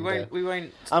here we and...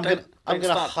 won't... I'm going to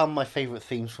start- hum my favourite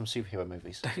themes from superhero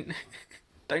movies.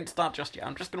 Don't start just yet.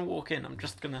 I'm just going to walk in. I'm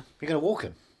just going to... You're going to walk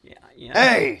in? Yeah.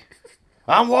 Hey!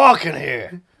 I'm walking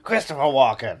here! Christopher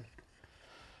Walken!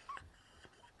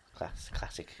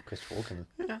 Classic Christopher Walken.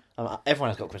 Yeah. Everyone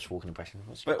has got Christopher Walken impression.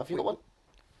 Have you got one?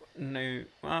 No.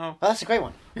 Well... Oh, that's a great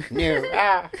one.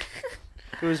 No.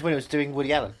 It was when it was doing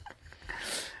Woody Allen.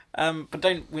 But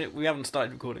don't... We haven't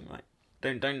started recording, right?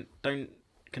 Don't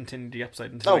continue the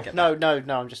episode until I get no, back.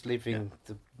 no, I'm just leaving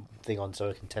the thing on so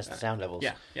I can test the sound levels.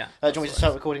 Yeah. Do you want me to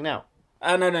start recording now?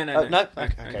 No. No? Okay,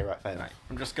 right, fair enough. Right.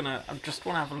 I just want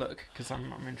to have a look because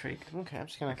I'm intrigued. Okay, I'm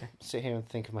just going to sit here and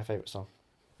think of my favourite song.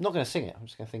 I'm not going to sing it, I'm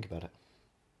just going to think about it.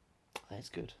 It's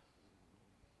good.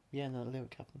 Yeah, no, the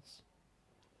lyric happens.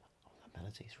 Oh, that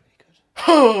melody's really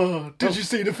good. Did you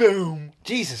see the film?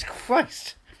 Jesus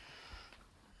Christ!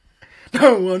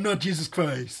 No, I'm not Jesus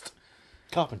Christ.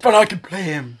 Carpenter. But I can play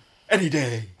him any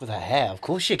day. With her hair, of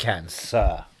course you can,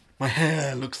 sir. My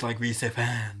hair looks like Reese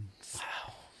Fans.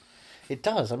 It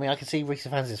does. I mean, I can see Reese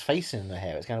Fans' face in the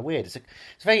hair. It's kind of weird. It's a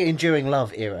very enduring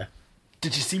love era.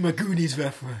 Did you see my Goonies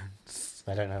reference?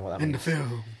 I don't know what that in means. the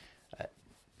film.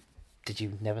 Did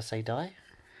you never say die?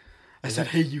 I said,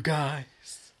 hey, you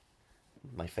guys.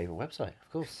 My favourite website,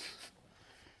 of course.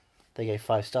 They gave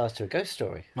 5 stars to A Ghost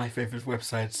Story. My favourite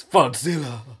website's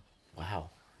Fodzilla. Wow.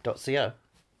 .co.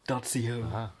 .co.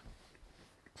 Ah.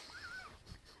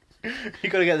 You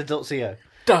got to get the .co.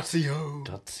 .co.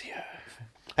 .co.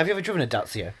 Have you ever driven a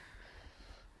Dacia?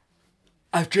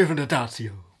 I've driven a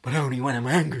Dacia, but only when I'm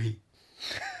angry.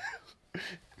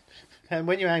 And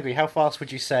when you're angry, how fast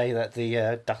would you say that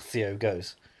the Dacia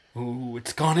goes? Ooh,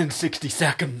 it's gone in 60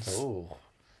 seconds. Oh,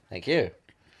 thank you.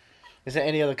 Is there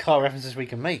any other car references we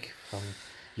can make from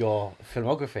your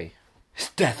filmography?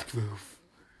 It's Death Proof.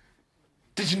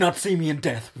 Did you not see me in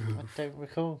Death Proof? I don't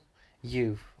recall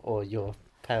you or your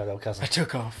parallel cousin. I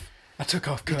took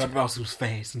off Kurt Russell's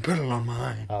face and put it on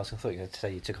mine. I thought you were going to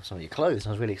say you took off some of your clothes.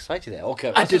 I was really excited there. Or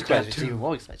Kurt I Russell's did clothes, that which too. is even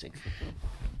more exciting.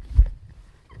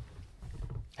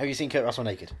 Have you seen Kurt Russell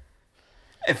naked?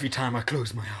 Every time I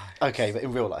close my eye. Okay, but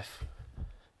in real life?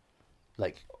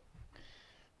 Like,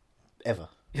 ever?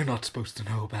 You're not supposed to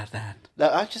know about that. No,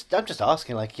 I'm just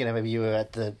asking, like, maybe you were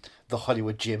at the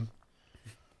Hollywood gym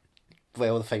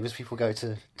where all the famous people go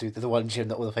to do the one gym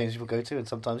that all the famous people go to, and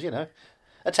sometimes,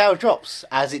 a towel drops,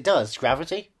 as it does.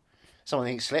 Gravity.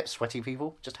 Something slips, sweaty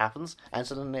people, just happens, and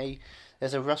suddenly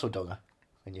there's a Russell Dogger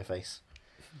in your face.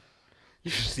 You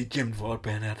should see Jim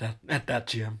Broadbent at that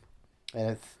gym.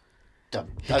 And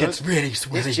He gets really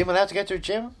sweaty. Is Jim allowed to go to a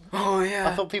gym? Oh, yeah.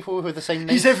 I thought people were the same name.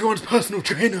 He's everyone's personal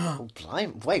trainer. Oh,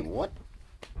 blimey. Wait, what?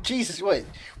 Jesus, wait,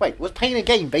 was Pain and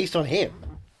Gain based on him?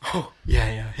 Oh,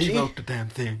 yeah. He Gee. wrote the damn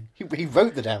thing. He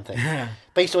wrote the damn thing. Yeah.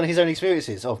 Based on his own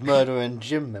experiences of murder and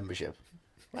gym membership.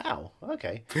 Wow,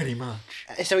 okay. Pretty much.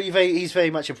 So he's very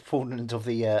much a proponent of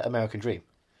the American dream.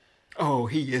 Oh,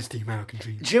 he is the American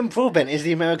dream. Jim Broadbent is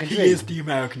the American dream. He is the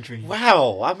American dream.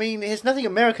 Wow, I mean, there's nothing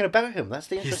American about him. That's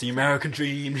the He's interesting... the American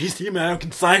dream. He's the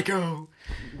American psycho.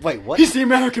 Wait, what? He's the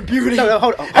American beauty. No,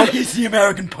 hold on. And he's the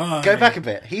American pie. Go back a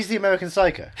bit. He's the American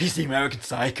psycho. He's the American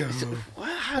psycho.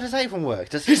 How does that even work?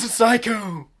 Does He's a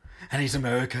psycho. And he's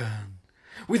American.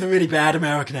 With a really bad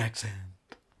American accent.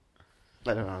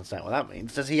 I don't understand what that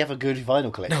means. Does he have a good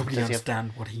vinyl collection? Nobody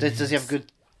understands what he means. Does he have a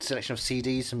good selection of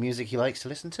CDs and music he likes to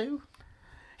listen to?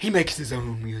 He makes his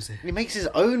own music. He makes his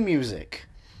own music.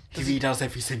 He does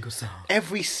every single song.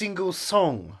 Every single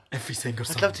song. Every single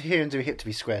song. I'd love to hear him do Hip to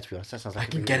Be Square, to be honest. That sounds like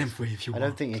I can get him for you if you want. I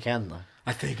don't think you can, though.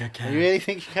 I think I can. You really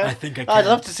think you can? I think I can. I'd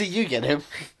love to see you get him.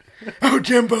 Oh,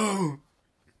 Jimbo!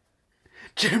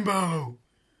 Jimbo!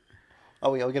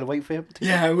 Are we going to wait for him?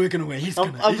 Yeah, we're going to wait.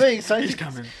 I'm very excited. He's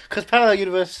coming. Because Parallel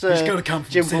Universe He's gotta come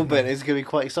from Jim Sydney. Broadbent is going to be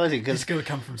quite exciting. He's Because got to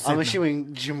come from Sydney. I'm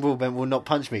assuming Jim Broadbent will not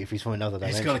punch me if he's from another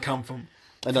dimension. He's got to come from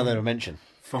Another dimension.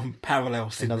 from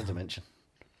parallel Sydney. Another dimension.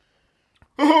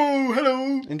 Oh,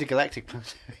 hello! Intergalactic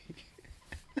planetary.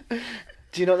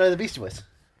 Do you not know the Beastie Boys?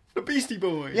 The Beastie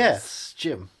Boys. Yes,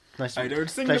 Jim. Nice. I don't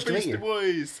sing pleasure the to meet Beastie you.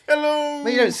 Boys. Hello. Well,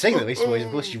 you don't sing the Beastie Boys,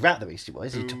 of course. You rap the Beastie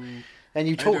Boys. And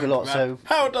you talk a lot, so...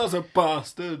 How does a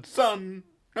bastard son...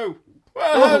 No.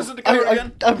 Well, how does it go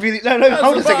again? I'm really... No,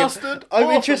 hold a second. I'm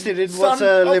interested in what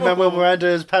Lin-Manuel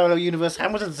Miranda's parallel universe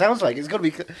Hamilton sounds like. It's got to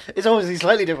be... It's obviously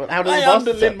slightly different. How does I a am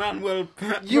the bastard sound? Lin-Manuel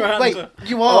Wait, Miranda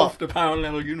you are? of the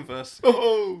parallel universe.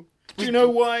 Oh, do you know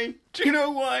why? Do you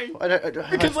know why? I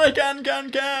don't, Because I can.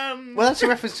 Well, that's a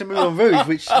reference to Moulin Rouge,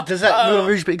 which... Does that Moulin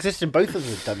Rouge exist in both of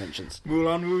the dimensions?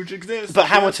 Moulin Rouge exists. But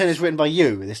Hamilton is written by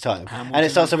you this time. And it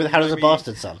starts off with How does a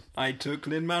bastard son? I took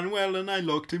Lin-Manuel and I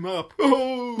locked him up.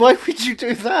 Oh, Why would you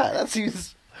do that? That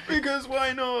seems... because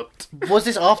why not? Was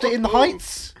this after In the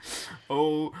Heights?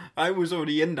 Oh, I was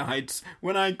already in the Heights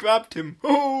when I grabbed him.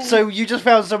 Oh, So you just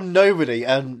found some nobody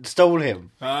and stole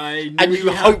him? I knew And he you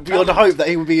had hope beyond talent. hope that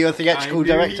he would be a theatrical I knew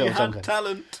director he or had something.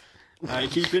 talent. I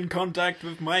keep in contact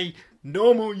with my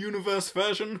normal universe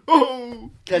version.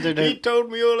 Oh, I don't know. he told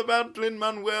me all about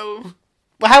Lin-Manuel.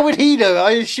 Well, how would he know?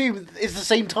 I assume it's the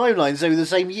same timeline, so the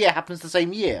same year happens the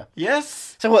same year.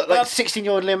 Yes. So what, like but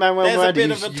 16-year-old Lin-Manuel There's a Miranda, bit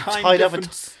you, of a you time tied up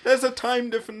difference. There's a time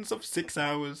difference of 6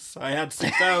 hours. I had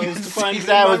 6 hours to find 6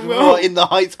 hours Lin-Manuel. before In the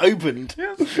Heights opened.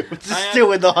 Yes. Which is I had-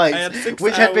 still In the I had Heights, 6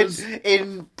 which had been hours.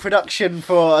 in production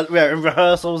for in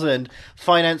rehearsals and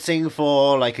financing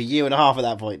for like a year and a half at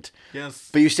that point. Yes.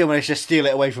 But you still managed to steal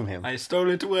it away from him. I stole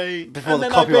it away. Before and the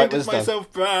then copyright I painted was done.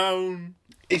 myself brown.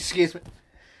 Excuse me.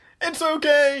 It's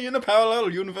okay. In a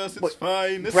parallel universe, it's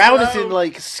fine. It's Brown allowed. is in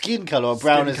like skin colour, or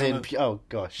brown Skin is in... colour. Oh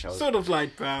gosh. I was... Sort of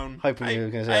light brown. Hoping you were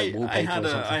gonna say wallpaper or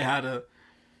something. I had a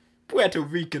Puerto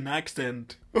Rican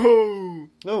accent. Oh,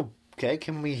 Oh, okay,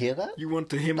 can we hear that? you want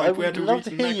to hear my I would Puerto love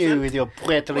to Rican hear accent? you with your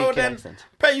Puerto Well, Rican then, accent.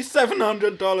 pay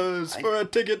 $700 for a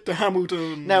ticket to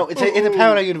Hamilton. Now, in the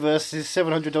parallel universe, is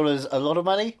 $700 a lot of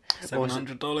money? Or is it-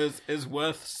 $700 is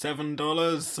worth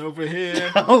 $7 over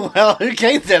here. Oh well,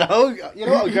 okay then. Oh, you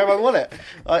know what? I'll grab my wallet.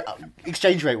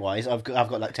 Exchange rate wise, I've got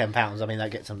like £10. I mean,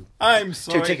 that gets some. I'm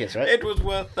sorry. tickets, right? It was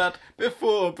worth that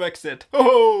before Brexit.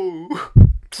 Oh,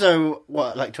 So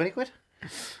what, like 20 quid?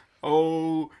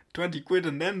 oh, 20 quid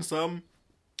and then some.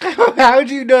 How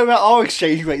do you know about our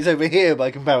exchange rates over here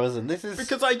by comparison? This is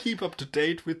Because I keep up to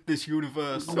date with this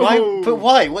universe. why? Oh. But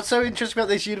why? What's so interesting about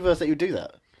this universe that you do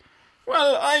that?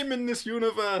 Well, I'm in this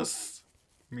universe.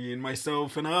 Me and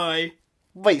myself and I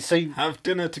Wait, so you, have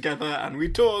dinner together and we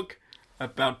talk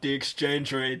about the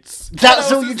exchange rates. that's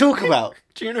What all else you is talk new? about?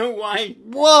 Do you know why?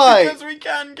 Why? Because we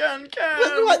can.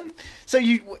 What? So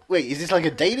you wait? Is this like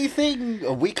a daily thing,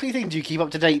 a weekly thing? Do you keep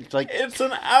up to date, like It's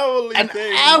an hourly an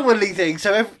thing. hourly thing?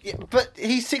 So, but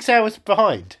he's 6 hours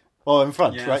behind or in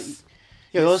front, Yes. right?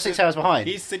 Yeah, you're 6 hours behind,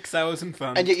 He's 6 hours in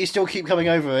front. and yet you still keep coming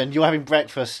over, and you're having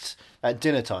breakfast at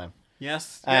dinner time,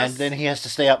 yes. and yes. then he has to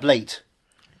stay up late.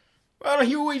 Well,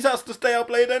 he always has to stay up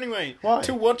late anyway. Why?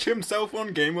 To watch himself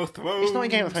on Game of Thrones. He's not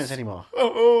in Game of Thrones anymore.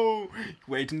 Oh,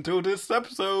 wait until this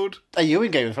episode. Are you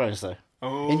in Game of Thrones though?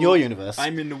 Oh, In your universe?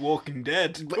 I'm in The Walking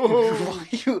Dead. Oh,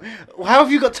 How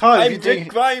have you got time? I'm You're doing- Rick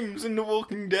Grimes in The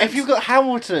Walking Dead. If you've got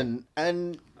Hamilton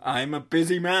and I'm a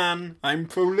busy man. I'm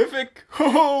prolific.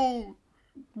 Oh,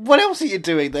 what else are you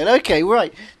doing then? Okay,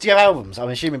 right. Do you have albums? I'm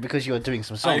assuming because you're doing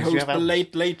some songs. I do you host have the albums?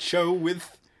 Late Late Show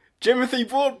with Timothy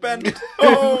Broadbent.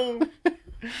 Oh,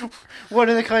 What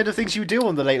are the kind of things you do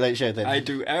on the Late Late Show then? I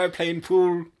do airplane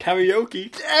pool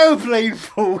karaoke. Airplane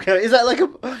pool. Is that like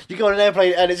you go on an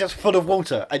airplane and it's just full of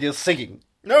water and you're singing?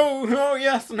 No,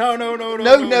 yes, no.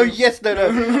 No, yes, no.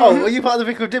 Oh, are you part of the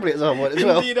Vicar of Dibley as well?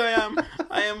 Indeed, I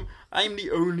am. I'm the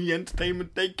only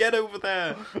entertainment they get over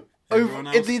there. Everyone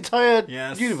In else- the entire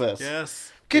yes, universe.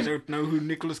 Yes. Good. They don't know who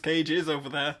Nicolas Cage is over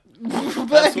there.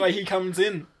 That's why he comes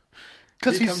in.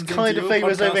 Because He he's comes kind into of your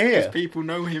famous podcast over here. 'cause people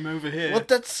know him over here. Well,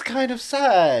 that's kind of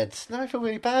sad. Now I feel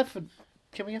really bad for.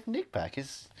 Can we have Nick back?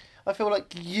 I feel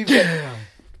like you. Yeah.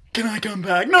 Can I come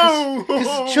back? No!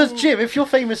 Because just Jim, if you're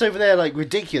famous over there like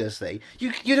ridiculously,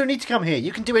 you don't need to come here.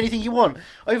 You can do anything you want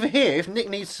over here. If Nick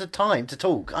needs the time to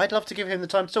talk, I'd love to give him the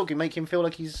time to talk and make him feel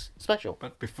like he's special.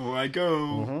 But before I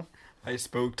go, I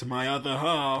spoke to my other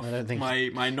half. I don't think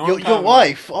my non your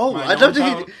wife. Oh, I'd love to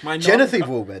hear Jennifer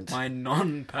Broadbent. My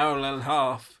non-parallel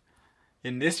half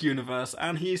in this universe,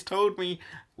 and he's told me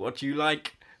what you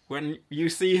like when you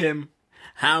see him,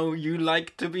 how you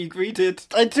like to be greeted.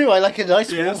 I do. I like a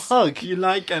nice Yes, warm hug. you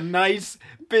like a nice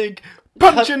big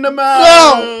punch in the mouth.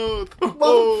 No!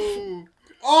 Oh!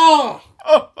 Oh!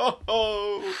 Oh! Oh!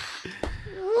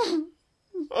 Oh!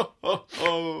 Oh! Oh!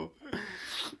 Oh!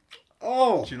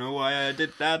 Oh! Do you know why I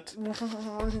did that?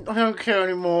 I don't care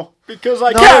anymore. Because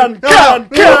I No, can! no,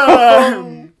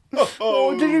 Can!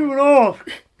 Oh, I didn't even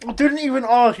ask. I didn't even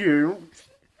ask you.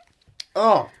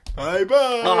 Oh. Bye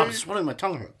bye. Oh, I'm swallowing my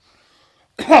tongue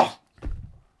here.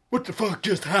 What the fuck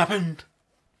just happened?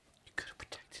 You could have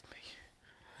protected me.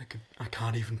 I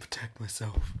can't even protect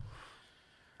myself.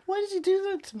 Why did you do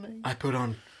that to me? I put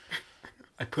on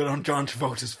John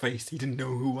Travolta's face. He didn't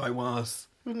know who I was.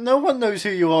 No one knows who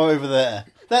you are over there.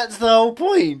 That's the whole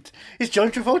point. Is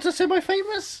John Travolta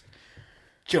semi-famous?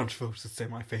 John Travolta's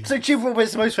semi-famous. So Jim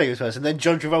Roberts the most famous person, then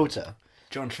John Travolta.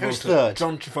 John Travolta. Who's third?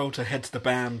 John Travolta heads the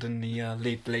band in the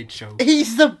Late Show.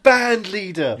 He's the band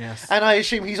leader. Yes. And I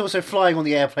assume he's also flying on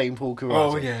the airplane Paul Karate.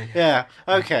 Oh, yeah. Yeah,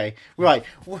 okay. Right.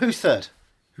 Well, who's third?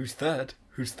 Who's third?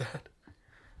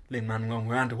 Lin-Manuel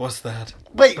Miranda was third.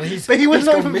 Wait, but he was he's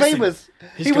not gone even missing. famous.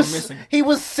 He was missing. He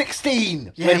was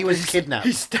 16 when he but was kidnapped.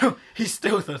 He's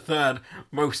still the third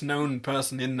most known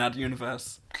person in that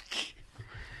universe.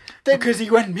 Because he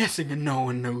went missing and no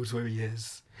one knows where he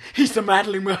is. He's the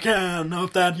Madeleine McCann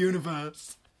of that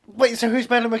universe. Wait, so who's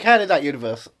Madeleine McCann in that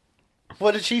universe?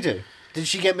 What did she do? Did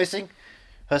she get missing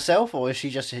herself, or is she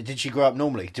did she grow up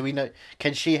normally? Do we know?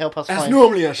 Can she help us As find?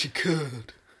 normally as she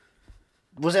could.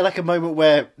 Was there like a moment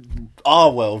where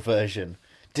our world version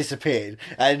disappeared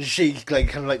and she kind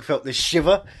of felt this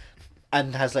shiver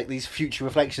and has like these future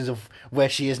reflections of where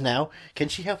she is now? Can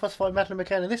she help us find Madeleine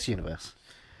McCann in this universe?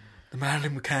 The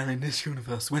Madeleine McCann in this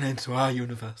universe went into our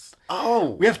universe.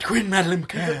 Oh, We have twin Madeleine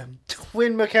McCann.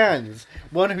 twin McCanns.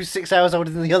 One who's 6 hours older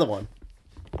than the other one.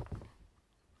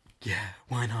 Yeah,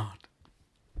 why not?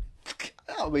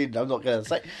 I mean, I'm not going to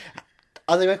say.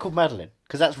 Are they called Madeleine?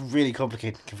 Because that's really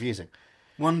complicated and confusing.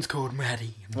 One's called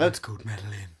Maddie and one's called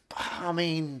Madeleine. I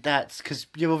mean, that's because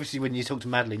you obviously, when you talk to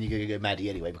Madeleine, you're going to go Maddie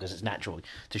anyway because it's natural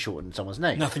to shorten someone's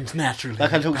name. Nothing's naturally.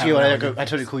 Like I talk to you and I parallel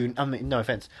totally call you. I mean, no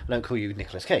offense, I don't call you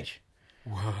Nicolas Cage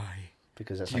Why?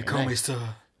 because that's Do you not your call name. me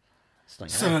Sir? It's not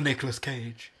your Sir name. Nicolas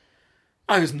Cage.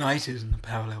 I was knighted in the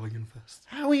parallel universe.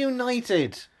 How are you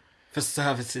united? For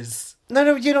services.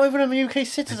 No, you're not even a UK I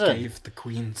citizen. gave the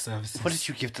Queen services. What did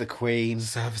you give to the Queen?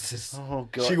 Services. Oh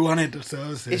God! She wanted the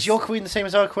services. Is your Queen the same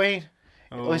as our Queen?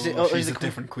 Oh, or is it? Or she's is a the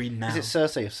different queen now. Is it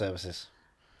Cersei of services?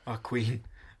 Our queen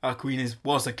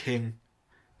was a king,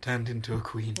 turned into a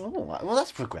queen. Oh, well,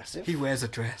 that's progressive. He wears a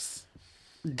dress.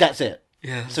 That's it.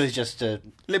 Yeah. So he's just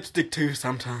Lipstick too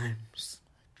sometimes.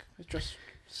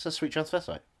 it's a sweet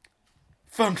transvestite.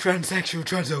 Fun transsexual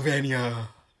Transylvania.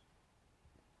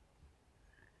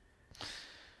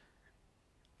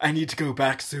 I need to go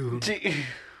back soon.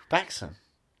 Baxon.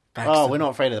 Back Oh, soon. we're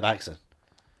not afraid of the Baxon.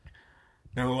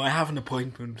 No, I have an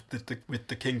appointment with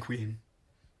the king queen.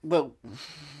 Well,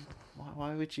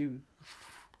 why would you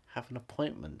have an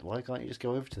appointment? Why can't you just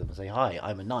go over to them and say, "Hi,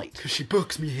 I'm a knight"? Because she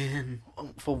books me in.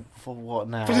 For what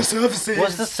now? For the services.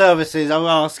 What's the services? I'll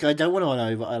ask. I don't want to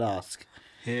know, but I'll ask.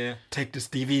 Here, take this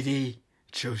DVD.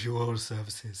 It shows you all the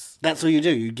services. That's all you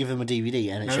do. You give them a DVD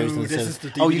and it No, shows them the this service. is the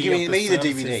DVD Oh, you're giving of me the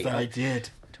services DVD. that I did.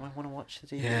 Do I want to watch the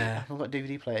DVD? Yeah. I haven't got a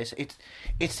DVD player.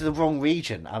 It's the wrong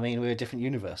region. I mean, we're a different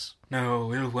universe.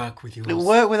 No, it'll work with yours. It'll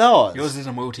work with ours. Yours is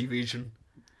a multi-region.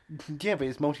 Yeah, but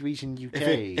it's multi-region UK.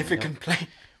 If it can play,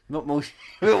 not multi.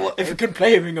 if it can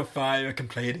play Ring of Fire, it can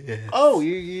play it here. Oh,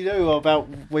 you know about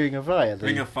Ring of Fire? do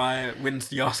Ring you? of Fire wins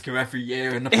the Oscar every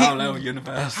year in the parallel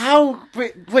universe. How?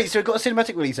 Wait, so it got a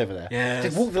cinematic release over there? Yes.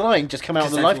 Did Walk the Line just come out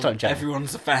on the Because Lifetime channel?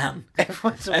 Everyone's a fan.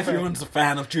 Everyone's a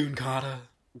fan of June Carter.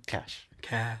 Cash.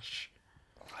 Cash.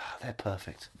 They're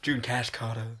perfect. June Cash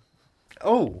Carter.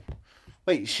 Oh,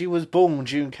 wait, she was born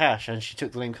June Cash and she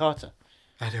took the name Carter.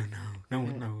 I don't know. No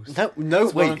one knows. No,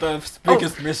 It's wait. one of the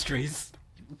biggest mysteries.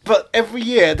 But every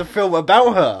year, the film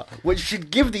about her, which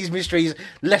should give these mysteries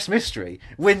less mystery,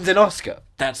 wins an Oscar.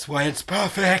 That's why it's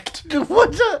perfect.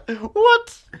 What?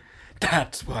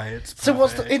 That's why it's perfect. So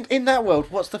what's in that world?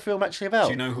 What's the film actually about?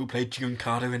 Do you know who played June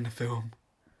Carter in the film?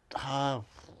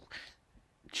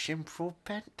 Jim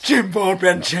Broadbent? Jim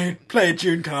Broadbent played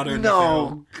June Carter in the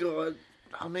film. No, God.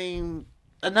 I mean,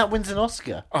 and that wins an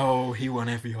Oscar. Oh, he won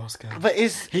every Oscar. But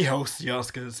He hosts the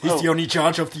Oscars. He's Oh. the only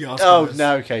judge of the Oscars. Oh,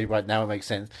 no, okay, right, now it makes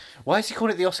sense. Why is he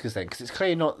calling it the Oscars then? Because it's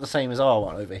clearly not the same as our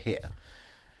one over here.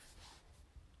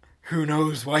 Who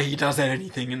knows why he does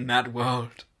anything in that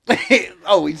world?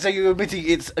 Oh, so you're admitting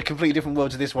it's a completely different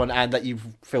world to this one and that you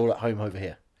feel at home over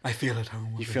here? I feel at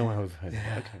home. You over feel here. over here?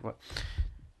 Yeah. Okay, right.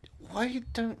 Why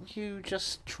don't you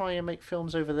just try and make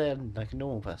films over there like a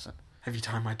normal person? Every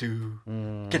time I do,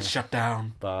 get shut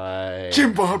down. By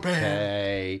Jim Broadbent.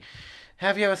 Okay.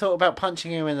 Have you ever thought about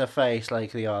punching him in the face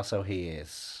like the arsehole he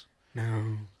is?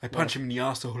 No, I punch him in the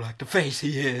arsehole like the face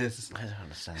he is. I don't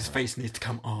understand. His that. face needs to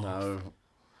come off. No.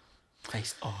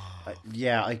 Face off.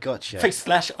 Yeah, I got you. Face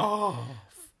 / off.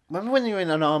 Remember when you were in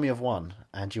an army of one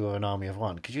and you were an army of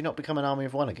one? Could you not become an army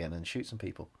of one again and shoot some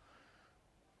people?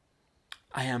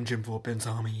 I am Jim Broadbent's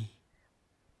army.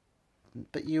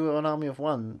 But you were an army of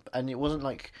one, and it wasn't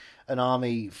like an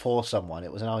army for someone,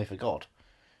 it was an army for God.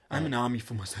 I'm an army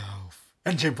for myself.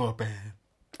 And Jim Broadbent.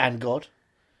 And God?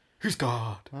 Who's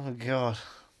God? Oh, God.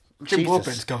 Jim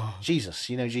Broadbent's God. Jesus.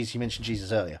 You know, Jesus, you mentioned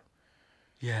Jesus earlier.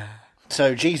 Yeah.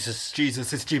 So, Jesus...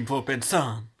 Jesus is Jim Broadbent's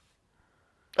son.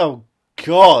 Oh,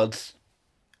 God.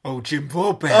 Oh, Jim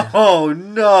Broadbent. Oh,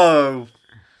 no.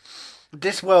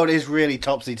 This world is really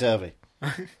topsy-turvy.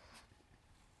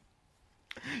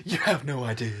 You have no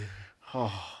idea.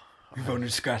 Oh, We've only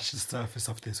scratched the surface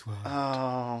of this world.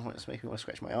 it's making me want to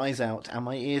scratch my eyes out, and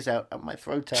my ears out, and my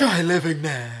throat out. Try living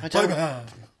there. I don't- Bye-bye.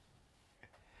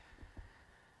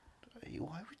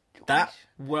 Why would... That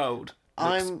world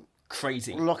looks I'm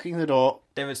crazy. locking the door.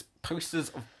 There is posters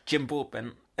of Jim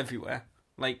Broadbent everywhere.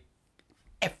 Like,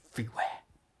 everywhere.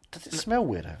 Does it smell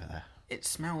weird over there? It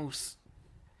smells...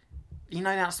 You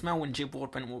know that smell when Jim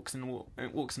Broadbent walks in the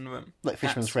room? Like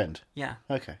Fisherman's That's- Friend? Yeah.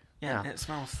 Okay. Yeah, it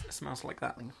smells like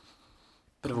that.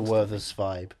 Bit of a Werther's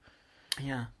vibe.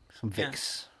 Yeah. Some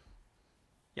Vicks.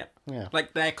 Yep. Yeah.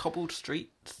 Like, their cobbled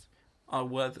streets are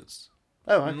Werthers.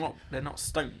 Oh, right. They're not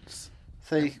stones.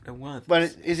 So, They're Werthers. well,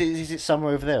 is it summer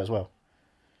over there as well?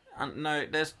 And no,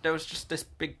 there was just this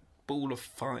big ball of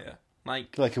fire.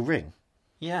 Like a ring?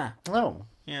 yeah. Oh.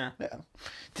 Yeah. Yeah.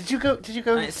 Did you go And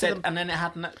to it said, the... and then it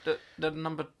had the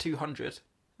number 200,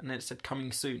 and then it said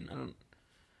coming soon.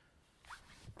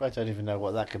 I don't even know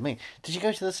what that could mean. Did you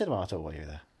go to the cinema at all while you were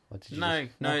there? Or did you No,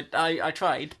 just- I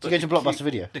tried. Did you go to Blockbuster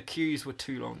Video? The queues were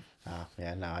too long. Ah,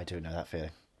 yeah, no, I do know that feeling.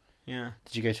 Yeah.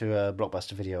 Did you go to a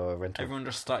Blockbuster Video or a rental? Everyone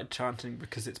just started chanting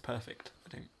because it's perfect. I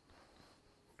think.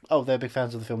 Oh, they're big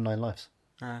fans of the film Nine Lives.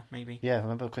 Maybe. Yeah,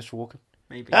 remember Christopher Walken?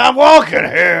 Maybe. I'm walking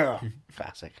here!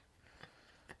 Classic.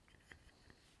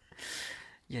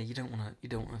 Yeah, you don't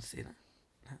want to see that.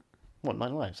 What,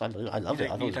 Nine Lives? I loved You it. I thought don't-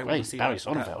 it you was don't wanna great. see Barry that-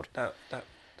 Sonnenfeld.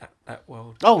 That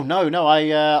world. Oh, no,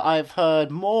 I've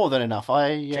heard more than enough.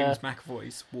 James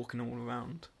McAvoy's walking all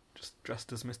around, just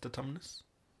dressed as Mr. Tumnus.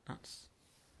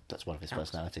 That's one of his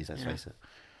personalities, let's Yeah. face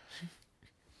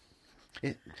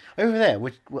it. Over there,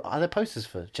 are there posters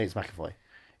for James McAvoy?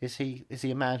 Is he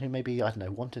a man who maybe, I don't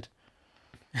know, wanted?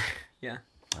 Yeah.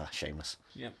 Ah, shameless.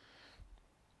 Yep.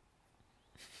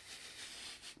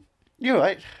 You're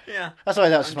right. Yeah. That's all right,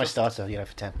 that was I'm just my just- starter,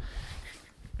 for 10.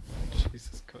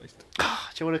 Jesus Christ. Do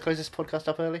you want to close this podcast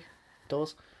up early?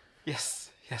 Doors? Yes,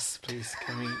 please.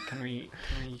 Can we? Can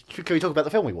we talk about the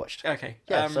film we watched? Okay.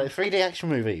 Yeah, so 3D action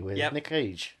movie with Yep. Nick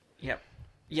Cage. Yep.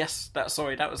 Yes. That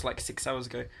was like 6 hours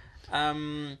ago.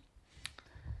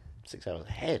 6 hours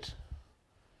ahead.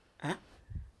 Huh?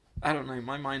 I don't know.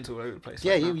 My mind's all over the place.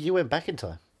 Yeah, right now. you went back in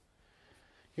time.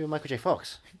 You and Michael J.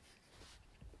 Fox.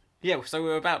 Yeah. So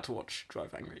we're about to watch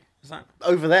Drive Angry. Is that?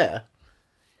 Over there.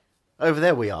 Over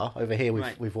there we are. Over here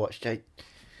Right. we've watched.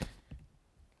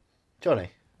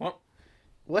 Johnny, What?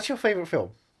 what's your favourite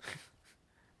film?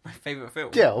 My favourite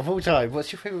film? Yeah, of all time.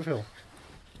 What's your favourite film?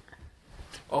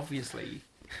 Obviously,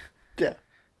 Yeah.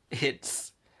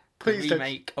 it's the Please don't-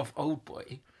 remake of Old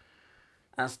Boy,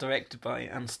 as directed by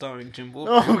and starring Jim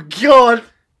Broadbent. Oh, God.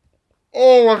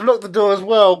 Oh, I've locked the door as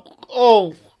well.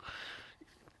 Oh.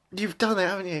 You've done it,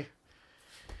 haven't you?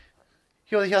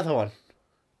 You're the other one.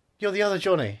 You're the other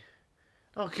Johnny.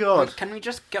 Oh, God. Wait, can we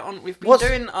just get on? We've been What's-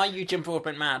 doing Are You Jim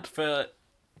Broadbent Mad for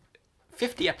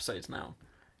 50 episodes now.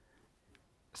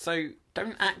 So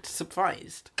don't act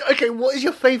surprised. Okay, what is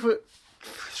your favourite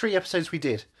 3 episodes we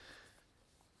did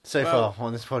so Well, far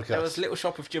on this podcast? There was Little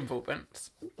Shop of Jim Broadbent.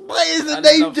 Why is the I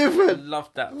name loved- different?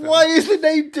 Loved that film. Why is the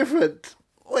name different?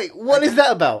 Wait, what is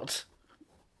that about?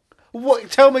 What?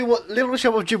 Tell me what Little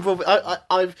Shop of Jim Broadbent.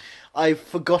 I've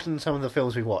forgotten some of the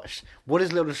films we watched. What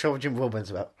is Little Shop of Jim Broadbent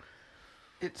about?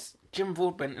 It's Jim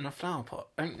Broadbent in a flower pot.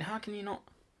 I mean, how can you not?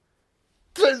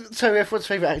 So everyone's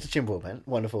favourite actor, Jim Broadbent,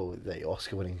 wonderful, the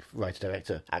Oscar-winning writer,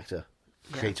 director, actor,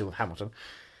 creator of Hamilton,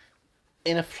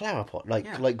 in a flower pot,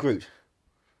 like Groot.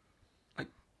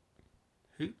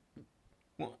 Who?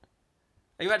 What?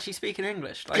 Are you actually speaking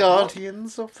English? Like,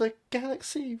 Guardians of the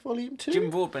Galaxy, Volume 2. what? Jim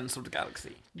Broadbent's of the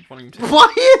Galaxy, Volume 2.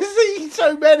 Why is he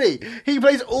so many? He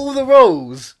plays all the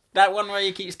roles. That one where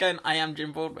he keeps going, I am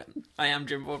Jim Broadbent. I am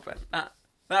Jim Broadbent. That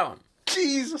one.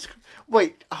 Jesus.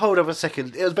 Wait, hold up a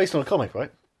second. It was based on a comic,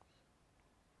 right?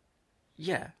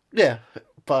 Yeah. Yeah,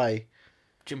 by...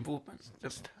 Jim Broadbent.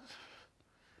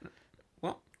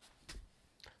 What?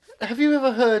 Have you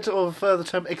ever heard of the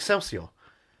term Excelsior?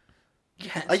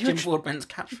 Yeah, Are it's you Jim a tr- Broadbent's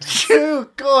catchphrase. True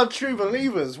God, true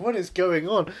believers. What is going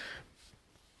on?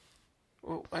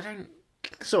 Well, I don't...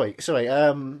 Sorry.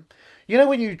 You know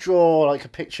when you draw like a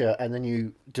picture and then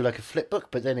you do like a flip book,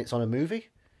 but then it's on a movie?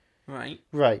 Right.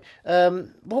 Right.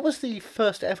 What was the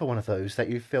first ever one of those that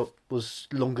you felt was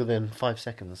longer than 5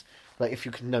 seconds? Like, if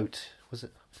you could note, was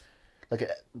it like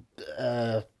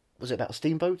was it about a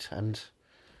steamboat and?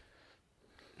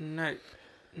 No.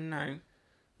 No.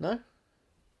 No.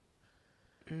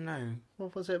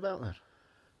 What was it about then?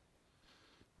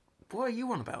 What are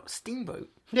you on about? Steamboat?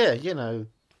 Yeah, you know,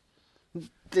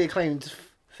 the acclaimed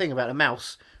thing about a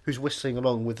mouse who's whistling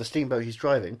along with the steamboat he's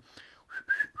driving.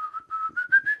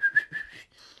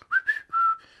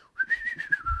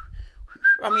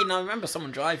 I mean, I remember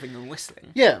someone driving and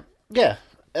whistling. Yeah,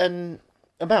 and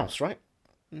a mouse, right?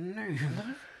 No.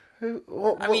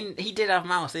 What? I mean, he did have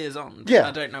mouse ears on. Yeah,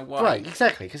 I don't know why. Right,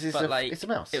 exactly, because it's But a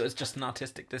mouse. It was just an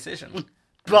artistic decision.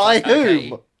 By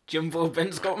whom? Okay, Jim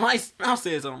Broadbent's got mouse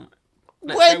ears on.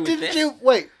 Let's Where go with did this. you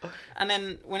wait? And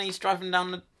then when he's driving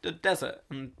down the desert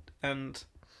and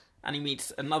he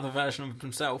meets another version of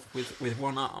himself with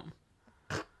one arm,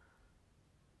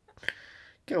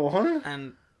 Go on.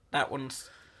 and that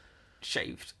one's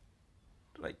shaved,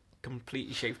 like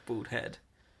completely shaved bald head.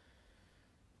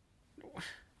 Are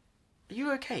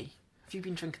you okay? Have you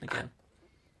been drinking again?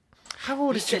 How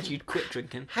old You is said Jim? you'd quit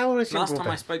drinking. How old is Jim Last time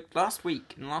I Broadbent?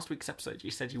 spoke, in last week's episode,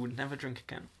 you said you would never drink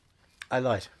again. I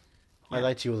lied. I Yeah.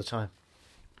 lied to you all the time.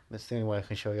 That's the only way I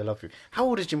can show you I love you. How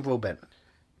old is Jim Broadbent?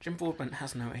 Jim Broadbent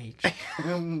has no age.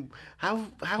 How?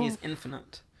 He is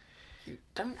infinite. You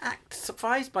don't act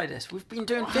surprised by this. We've been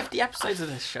doing 50 episodes of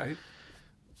this show.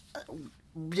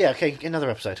 Yeah. Okay. Another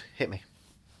episode. Hit me.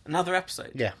 Another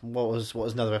episode. Yeah. What was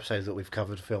another episode that we've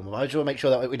covered film? I just want to make sure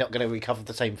that we're not going to recover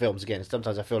the same films again.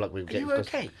 Sometimes I feel like we're Are getting you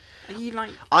okay? Are you like...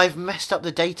 I've messed up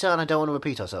the data and I don't want to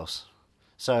repeat ourselves.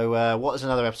 So, what is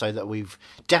another episode that we've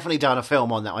definitely done a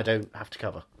film on that I don't have to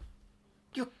cover?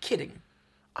 You're kidding.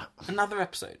 Another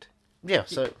episode. Yeah.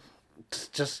 So,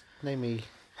 just name me.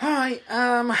 Alright,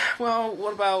 well,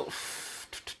 what about...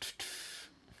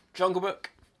 Jungle Book?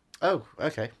 Oh,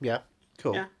 okay. Yeah.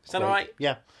 Cool. Yeah, is that Great. alright?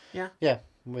 Yeah. Yeah. Yeah.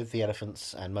 With the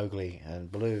elephants and Mowgli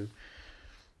and Baloo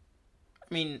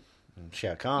I mean, and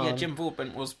Shere Khan. yeah, Jim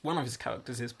Broadbent was... One of his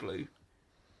characters is blue.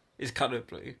 Is coloured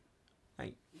blue.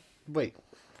 Like, Wait.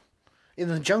 In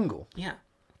the jungle? yeah.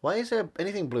 Why is there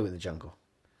anything blue in the jungle?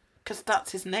 Because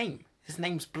that's his name. His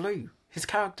name's Blue. His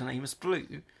character name is Blue.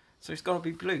 So he's got to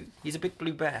be blue. He's a big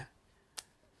blue bear.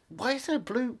 Why is there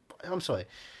blue? I'm sorry.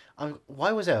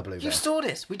 Why was there a blue bear? You saw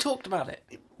this. We talked about it.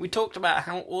 We talked about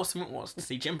how awesome it was to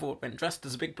see Jim Broadbent dressed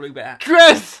as a big blue bear.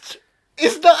 Dressed!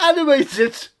 It's not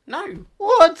animated! No.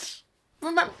 What?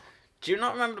 Remember? Do you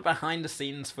not remember the behind the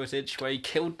scenes footage where he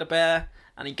killed the bear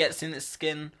and he gets in its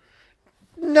skin?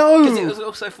 No! Because it was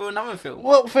also for another film.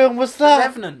 What film was The that?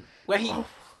 Revenant. Where he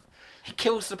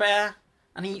kills the bear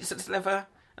and he eats its liver.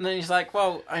 And then he's like,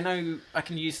 well, I know I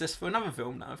can use this for another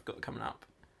film that I've got coming up.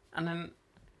 And then...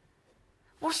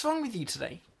 What's wrong with you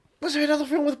today? Was there another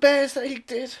film with bears that he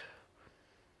did?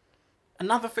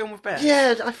 Another film with bears?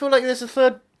 Yeah, I feel like there's a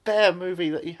third bear movie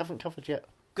that you haven't covered yet.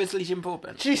 Grizzly Jim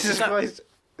Broadbent. Jesus Is that- Christ.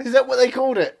 Is that what they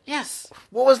called it? Yes.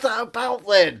 What was that about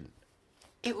then?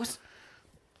 It was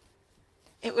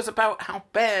about how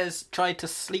bears tried to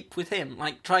sleep with him,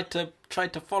 like tried to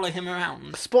follow him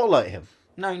around. Spotlight him.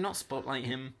 No, not spotlight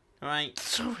him. Right?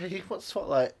 Sorry, what's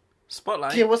Spotlight?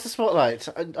 Spotlight. Yeah, what's the Spotlight?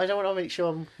 I don't want to make sure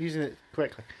I'm using it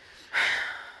correctly.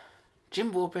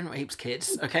 Jim Broadbent rapes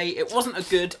kids. Okay, it wasn't a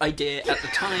good idea at the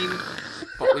time,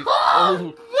 but we've all.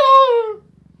 No!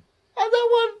 And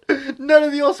that one, none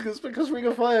of the Oscars because Ring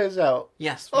of Fire is out.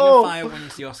 Yes, Ring Oh, of Fire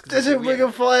wins the Oscars. Does it every Ring year.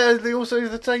 of Fire? They also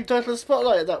have the same title as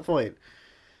Spotlight at that point.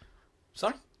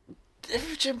 Sorry.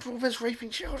 If Jim Broadbent's raping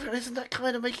children, isn't that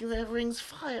kind of making their rings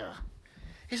fire?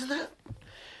 Isn't that?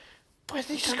 Why did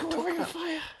they just Don't call it talk Ring of about-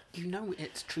 Fire? You know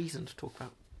it's treason to talk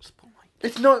about Spotlight.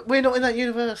 It's not. We're not in that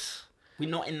universe. We're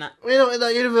not in that. We're not in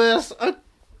that universe.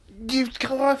 You've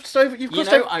crossed over. You've You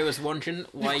crossed know, over. I was wondering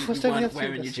why you crossed over weren't the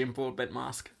wearing your universe. Jim Broadbent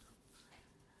mask.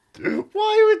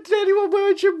 Why would anyone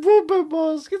wear a Jim Broadbent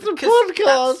mask? It's a Because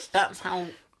podcast. That's how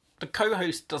the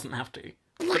co-host doesn't have to.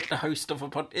 But the host of a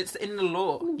pod, it's in the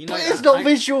law. You know But it's that. not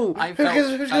visual. I Who felt, cares-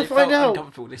 who's gonna I find felt out?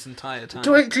 uncomfortable this entire time.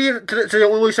 Does it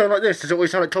always sound like this? Does it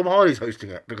always sound like Tom Hardy's hosting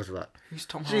it because of that? Who's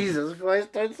Tom Hardy? Jesus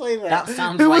Christ, don't say that. That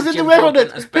sounds Who like was in Jim The Revenant?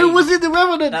 Broadbent as Who Bane. was in The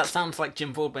Revenant? That sounds like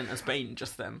Jim Broadbent as Bane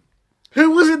just then.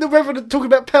 Who was in The Revenant talking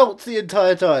about pelts the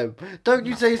entire time? Don't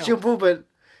you say it's Jim pelts. Broadbent.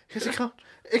 Because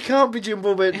it can't be Jim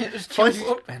Broadbent. It was Jim Fighting-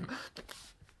 Broadbent.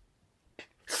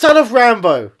 Son of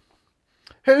Rambo.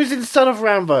 Who's in Son of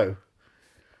Rambo?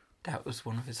 That was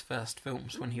one of his first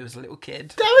films when he was a little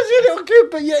kid. That was a little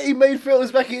good, but yet he made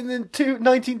films back in the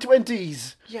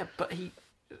 1920s. Yeah, but he,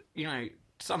 you know,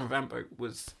 Son of Rambo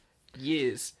was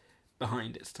years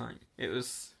behind its time. It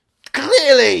was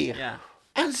Clearly! Yeah.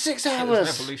 And 6 It was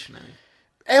hours! revolutionary.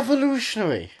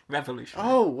 Evolutionary! Revolutionary.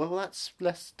 Oh, well, that's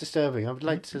less disturbing. I would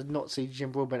like to not see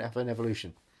Jim Broadbent have an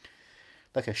evolution.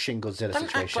 Like a Shin Godzilla Don't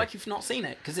situation. act like you've not seen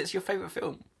it, because it's your favourite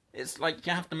film. It's like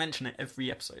you have to mention it every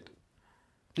episode.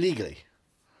 Legally.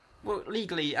 Well,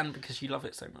 legally and because you love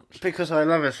it so much. Because I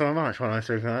love it so much when I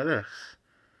see like this.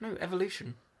 No,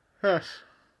 Evolution. Yes.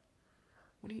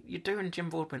 What are you're doing Jim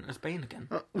Broadbent as Bane again?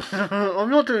 I'm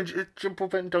not doing Jim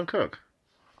Broadbent in Dunkirk.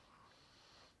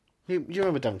 You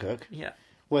remember Dunkirk? Yeah.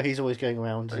 Where he's always going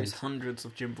around There's and... hundreds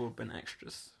of Jim Broadbent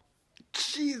extras.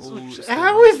 Jesus. All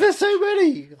How is there so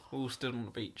many? All stood on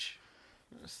the beach.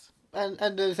 Yes. And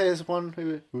there's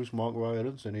one who's Mark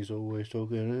Rylance, and he's always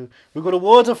talking. We've got a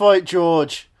war to fight,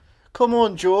 George. Come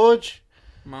on, George.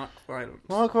 Mark Rylance.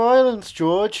 Mark Rylance,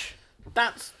 George.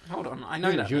 That's... Hold on, I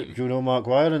know that name. You know Mark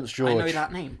Rylance, George? I know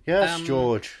that name. Yes,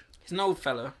 George. He's an old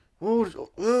fella.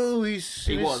 Oh,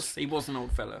 He was an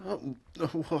old fella.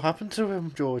 What happened to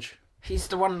him, George? He's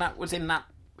the one that was in that...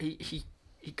 He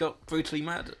got brutally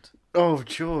murdered. Oh,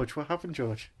 George, what happened,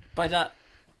 George? By that...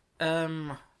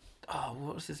 Oh,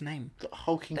 what was his name? The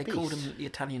hulking They beast. called him the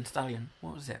Italian Stallion.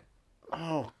 What was it?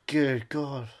 Oh, good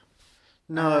God.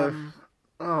 No.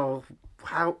 Oh,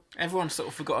 how... Everyone sort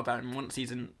of forgot about him once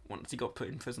he got put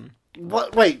in prison.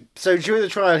 What? Wait, so during the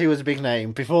trial he was a big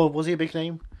name. Before, was he a big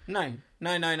name? No.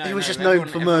 He was just known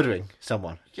for murdering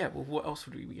someone. Yeah, well, what else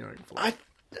would we be known for? I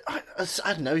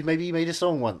don't know, maybe he made a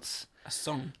song once. A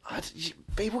song.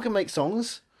 People can make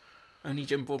songs. Only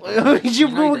Jim Broadbent. Only Jim You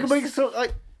know Broadbent can this. make a song.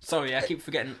 Sorry, I keep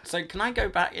forgetting. So, can I go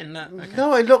back in the... Okay.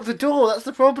 No, I locked the door, that's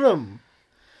the problem.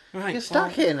 Right, You're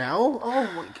stuck here now. Oh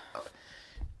my God.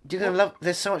 You're gonna love...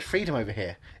 There's so much freedom over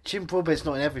here. Jim Broadbent's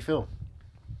not in every film.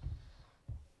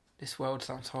 This world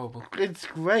sounds horrible. It's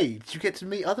great. You get to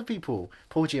meet other people.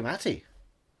 Paul Giamatti.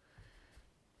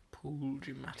 Paul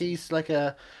Giamatti. He's like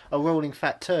a rolling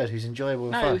fat turd who's enjoyable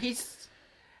and No, fun. he's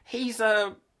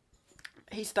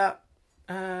that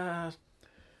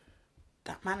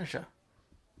manager.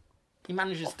 He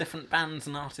manages different bands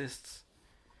and artists.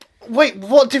 Wait,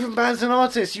 what different bands and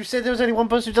artists? You said there was only one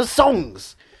person who does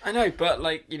songs. I know, but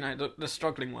like, you know, the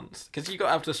struggling ones, because you got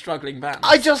to have the struggling bands.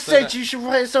 I just so said that- you should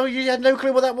write a song. You had no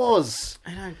clue what that was.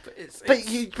 I know, but it's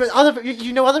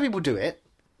You know other people do it,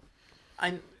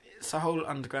 it's a whole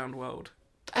underground world.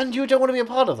 and you don't want to be a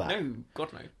part of that. No, God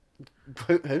no.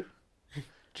 Who?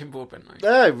 Jim Broadbent, no.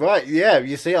 Oh, right, yeah.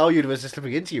 You see, our universe is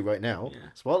slipping into you right now. Yeah.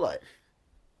 Spotlight.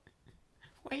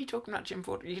 Why are you talking about Jim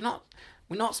Broadbent?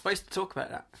 We're not supposed to talk about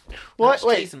that. What? That's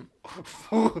Wait. treason.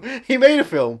 He made a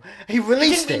film. He He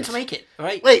released didn't mean it. to make it,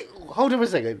 right? Wait, hold on a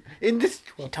second. In this,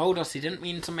 He told us he didn't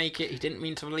mean to make it. He didn't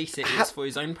mean to release it. It's for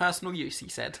his own personal use. He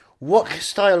said. what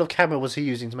style of camera was he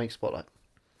using to make Spotlight?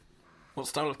 What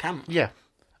style of camera? Yeah.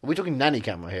 Are we talking nanny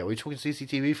camera here? Are we talking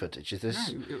CCTV footage? Is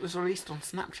this? No, it was released on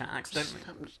Snapchat accidentally.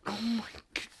 Oh my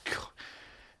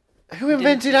God. Who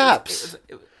invented apps?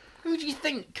 Who do you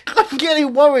think? I'm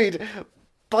getting worried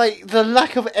by the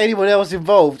lack of anyone else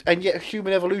involved, and yet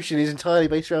human evolution is entirely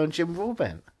based around Jim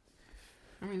Broadbent.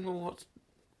 I mean, well,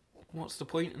 what's the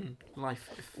point in life?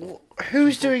 If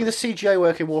Who's doing the CGI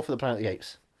work in War for the Planet of the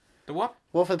Apes? the what?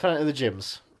 War for the Planet of the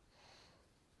Gyms.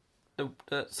 The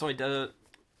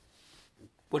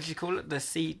what did you call it?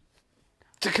 The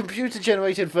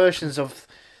computer-generated versions of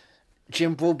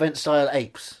Jim Broadbent-style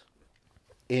apes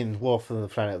in War for the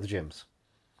Planet of the Gyms.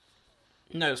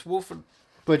 No, it's War for.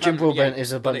 Where Jim Planet of the Broadbent Apes,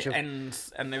 is a but bunch it of...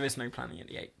 ends, and there is no Planet of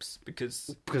the Apes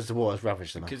because Because the war has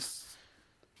ravaged them.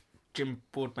 Jim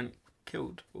Broadbent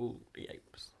killed all the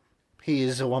apes. He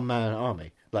is a one-man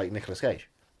army, like Nicolas Cage.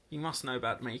 You must know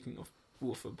about the making of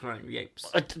War for the Planet of the Apes.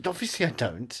 Obviously I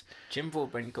don't. Jim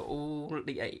Broadbent got all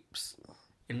the apes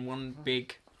in one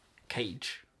big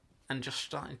cage and just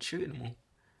started shooting them all.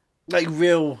 Like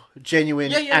real,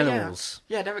 genuine animals.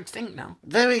 Yeah, they're extinct now.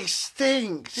 They're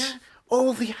extinct. Yeah.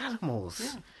 All the animals.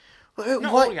 Yeah. Why-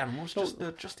 Not all the animals,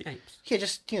 just the apes. Yeah,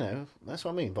 just, that's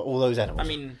what I mean. But all those animals. I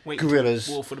mean, wait, gorillas.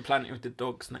 War for the Planet with the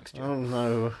dogs next year. Oh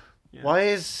no. Yeah. Why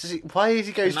is he going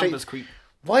The straight... numbers creep.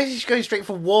 Why is he going straight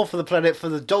for War for the Planet for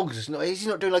the dogs? Is he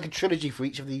not doing like a trilogy for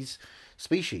each of these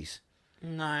species?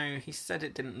 No, he said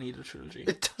it didn't need a trilogy.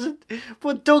 It doesn't...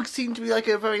 But dogs seem to be like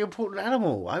a very important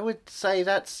animal. I would say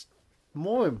that's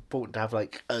more important to have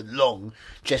like a long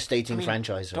gestating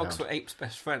franchise around. Dogs were apes'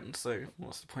 best friends, so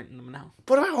what's the point in them now?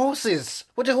 What about horses?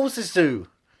 What do horses do?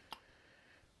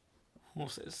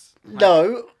 Horses.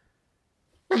 No.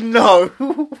 No.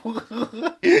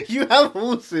 You have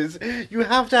horses. You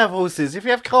have to have horses. If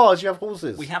you have cars, you have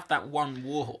horses. We have that one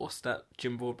warhorse that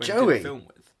Jim Broadbent did Joey. a film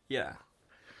with. Yeah.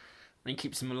 And he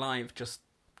keeps him alive just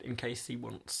in case he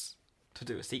wants to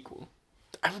do a sequel.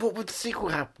 And what would the sequel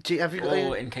have? Have you got?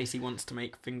 Or in case he wants to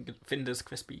make Finder's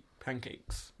crispy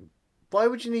pancakes. Why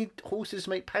would you need horses to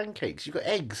make pancakes? You've got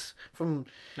eggs from.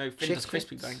 No, Finder's chickens.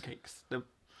 crispy pancakes. The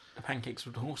pancakes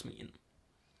with the horse meat in.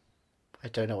 I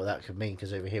don't know what that could mean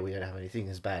because over here we don't have anything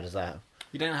as bad as that.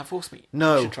 You don't have horse meat?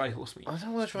 No. You should try horse meat. I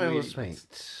don't want to try Really horse meat.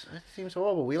 nice. That seems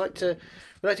horrible. We like to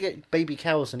get baby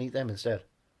cows and eat them instead.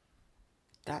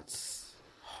 That's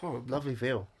horrible. Lovely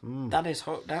veal. That is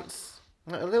horrible. That's...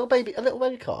 A little baby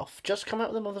calf just come out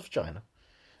of the mother's vagina.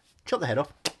 Chop the head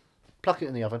off, pluck it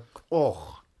in the oven.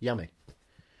 Oh, yummy.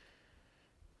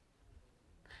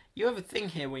 You have a thing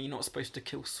here where you're not supposed to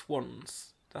kill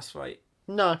swans. That's right.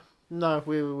 No,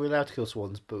 we're allowed to kill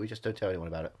swans, but we just don't tell anyone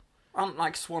about it. Aren't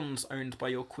like swans owned by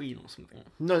your queen or something?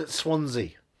 No, it's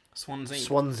Swansea. Swansea.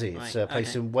 Swansea. It's a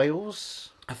place in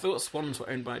Wales. I thought swans were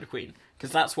owned by the queen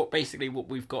because that's basically what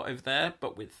we've got over there,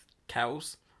 but with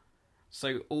cows.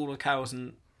 So all the cows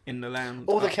in the land.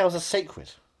 All the cows are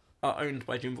sacred. Are owned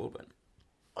by Jim Broadbent.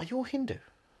 Are you Hindu?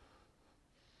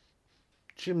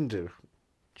 Jimdo.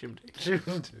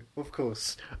 Jimdo, of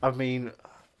course. I mean,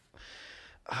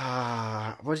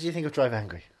 what did you think of Drive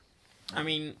Angry? I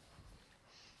mean,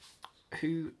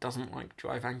 who doesn't like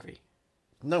Drive Angry?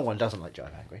 No one doesn't like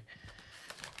Drive Angry.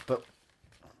 But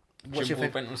what's Jim your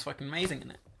favourite? Broadbent was fucking amazing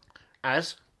in it.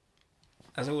 As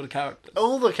all the characters.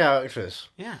 all the characters.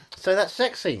 Yeah. So that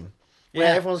sex scene where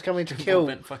Yeah. everyone's coming to Jim kill.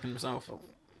 Broadbent fucking himself.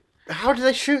 How did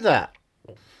they shoot that?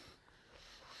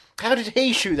 How did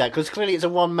he shoot that? Because clearly it's a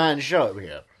one-man show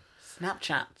here.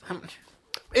 Snapchat.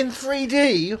 In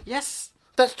 3D? Yes.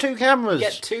 That's 2 cameras.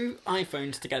 Get 2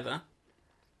 iPhones together.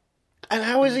 And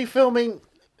how is he filming?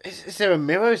 Is there a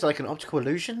mirror? Is it like an optical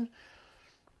illusion?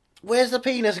 Where's the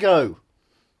penis go?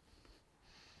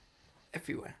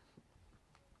 Everywhere.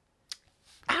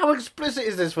 How explicit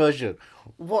is this version?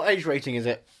 What age rating is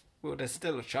it? Well, there's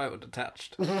still a child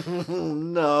attached.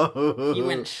 No. You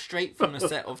went straight from the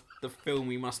set of the film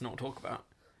we must not talk about.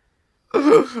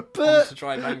 But to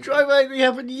Drive Angry. Drive Angry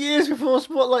happened years before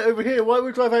Spotlight over here. Why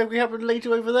would Drive Angry happen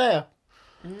later over there?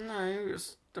 No, it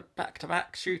was the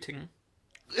back-to-back shooting.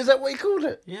 Is that what he called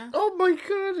it? Yeah. Oh my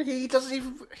god, he doesn't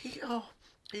even...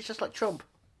 he's just like Trump.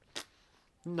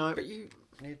 No. But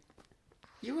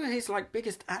you were his like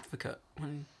biggest advocate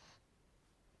when.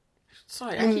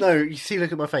 Sorry. No, you see,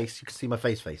 look at my face. You can see my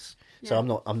face. So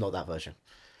Yeah. I'm not that version.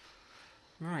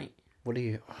 Right. What are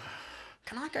you...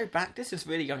 Can I go back? This is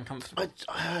really uncomfortable.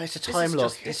 it's a time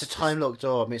lock. It's It's a time locked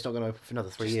door. I mean, it's not going to open for another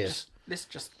 3 years. This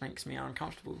just makes me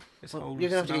uncomfortable. This Well, whole you're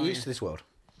going to have to get scenario, used to this world.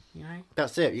 You know.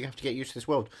 That's it. You have to get used to this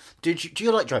world. Do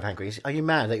you like Drive Angry? Are you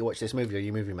mad that you watched this movie? Or are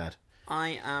you movie mad?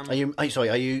 I am.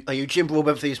 Are you Jim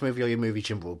Broadbent for this movie? Or are you movie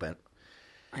Jim Broadbent?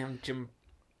 I am Jim.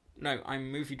 No,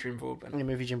 I'm movie Jim Broadbent. You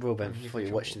movie Jim Broadbent Movie before you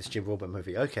Jim watch Broadbent. this Jim Broadbent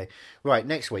movie. Okay, right.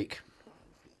 Next week,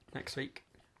 Next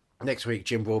week.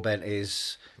 Jim Broadbent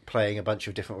is playing a bunch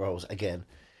of different roles again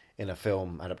in a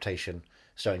film adaptation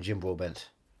starring Jim Broadbent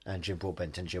and Jim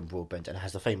Broadbent and Jim Broadbent, and it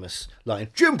has the famous line,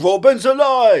 "Jim Broadbent's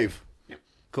alive." Yep.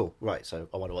 Cool. Right. So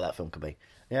I wonder what that film could be.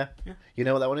 Yeah. Yeah. You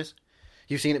know what that one is?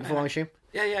 You've seen it before, I assume.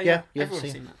 Yeah. Yeah, Everyone's see.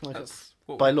 seen that. Okay. That's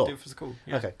what By we law. do for school.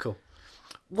 Yeah. Okay. Cool.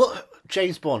 What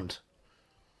James Bond?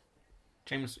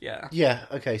 James. Yeah. Yeah.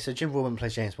 Okay. So Jim Broadbent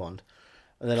plays James Bond,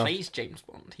 and then Plays James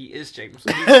Bond. He is James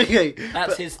Bond. okay.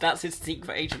 That's his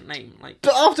secret agent name. Like.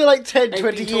 But after like 10, They've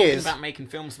 20 been talking years, about making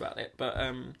films about it, but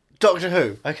Doctor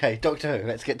Who. Okay, Doctor Who.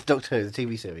 Let's get to Doctor Who, the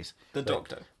TV series. the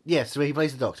Doctor. Yes, where he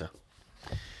plays the Doctor.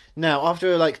 Now,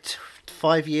 after like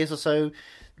 5 years or so,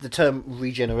 the term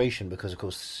regeneration, because of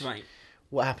course, Right.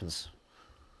 what happens?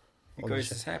 He grows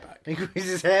his hair back. He grows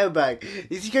his hair back.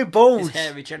 Does he go bald? His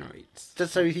hair regenerates.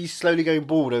 Just so he's slowly going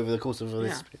bald over the course of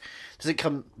this. Yeah. Does it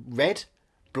come red,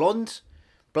 blonde,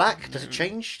 black? Does it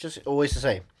change? Does it always the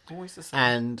same? Always the same.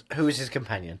 And who is his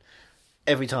companion?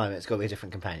 Every time it's got to be a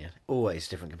different companion. Always a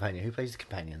different companion. Who plays the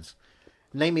companions?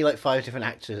 Name me like 5 different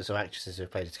actors or actresses who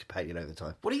have played his companion over the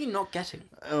time. What are you not getting?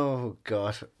 Oh,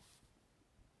 God.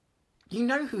 You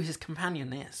know who his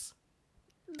companion is.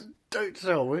 Don't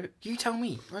tell me. You tell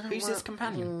me. Who's his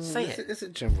companion? Say it. Is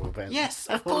it Jim Broadbent? Yes,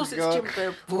 of Oh, course it's God. Jim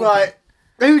Broadbent. Right.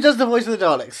 Who does the voice of the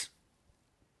Daleks?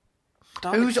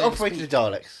 Daleks Who's don't operating speak. the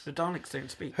Daleks? The Daleks don't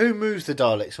speak. Who moves the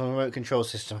Daleks on a remote control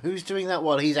system? Who's doing that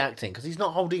while he's acting? Because he's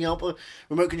not holding up a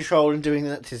remote control and doing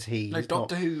that. Is he? No, He's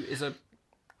Doctor not. Who is a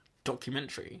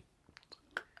documentary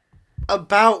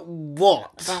About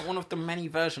what? about one of the many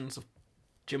versions of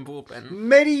Jim Broadbent.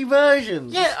 Many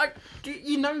versions. Yeah,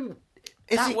 you know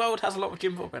Is that he- world has a lot of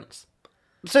Jim Broadbents.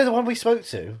 So the one we spoke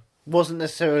to wasn't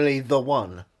necessarily the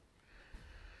one.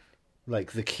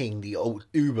 Like the king, the old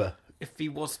Uber. If he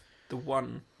was the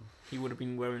one, he would have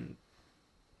been wearing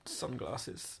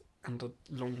sunglasses and a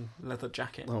long leather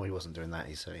jacket. Oh, he wasn't doing that.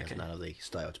 He certainly has Okay. none of the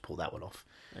style to pull that one off.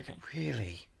 Okay.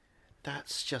 Really?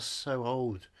 That's just so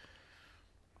old.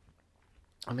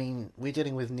 I mean, we're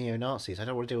dealing with neo-Nazis. I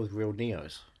don't want to deal with real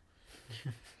neos.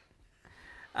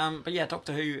 But yeah,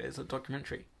 Doctor Who is a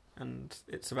documentary, and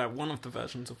it's about one of the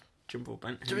versions of Jim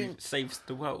Broadbent who saves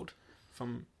the world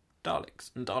from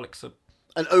Daleks, and Daleks are...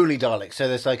 And only Daleks, so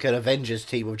there's like an Avengers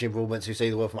team of Jim Broadbents who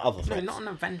save the world from other No, threats. not an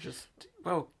Avengers...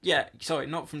 Well, yeah, sorry,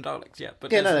 not from Daleks, yeah.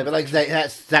 But Yeah, there's no, an but like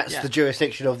Avengers- that's Yeah. the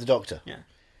jurisdiction of the Doctor. Yeah.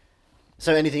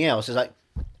 So anything else is like,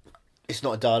 it's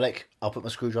not a Dalek, I'll put my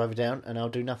screwdriver down and I'll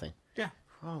do nothing. Yeah.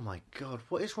 Oh my god,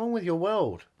 what is wrong with your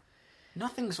world?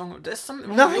 Nothing's wrong with... There's something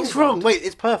wrong Nothing's with your wrong. world. Wait,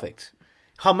 it's perfect.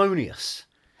 Harmonious.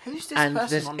 Who's this And person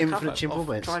there's on the infinite cover Jim of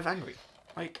Broadbents. Drive Angry?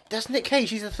 Like, That's Nick Cage,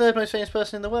 he's the third most famous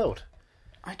person in the world.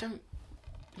 I don't...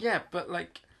 Yeah, but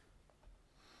like...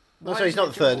 No, why sorry, he's isn't not it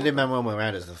the Jim third. Broadbent? Lin-Manuel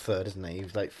Miranda's the third, isn't he? He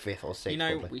was like fifth or sixth, You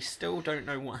know, probably. we still don't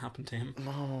know what happened to him.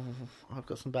 Oh, I've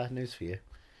got some bad news for you.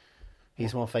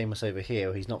 He's more famous over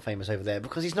here, or he's not famous over there,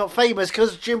 because he's not famous,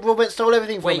 because Jim Broadbent stole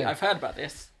everything from Wait, him. I've heard about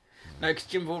this. No, because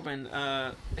Jim Broadbent,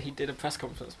 he did a press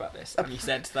conference about this, and he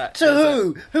said that... To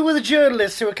who? Who are the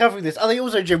journalists who are covering this? Are they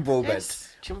also Jim Broadbent?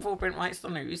 Yes, Jim Broadbent writes the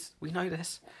news. We know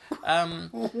this. No,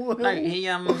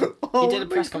 he did a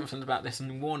press conference about this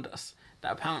and warned us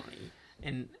that apparently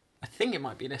in... I think it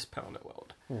might be this parallel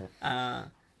world.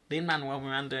 Lin-Manuel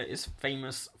Miranda is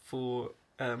famous for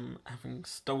having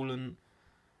stolen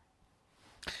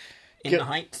In the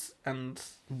Heights and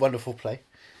Wonderful play.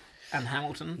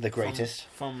 Hamilton, The greatest.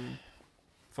 from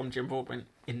Jim Broadbent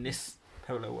in this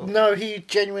parallel world. No, he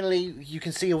genuinely, you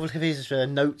can see all of his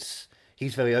notes.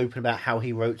 He's very open about how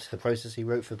he wrote, the process he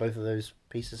wrote for both of those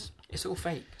pieces. It's all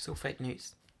fake. It's all fake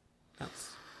news.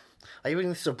 That's Are you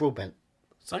reading this off Broadbent?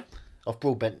 sorry. Off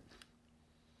Broadbent?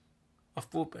 Off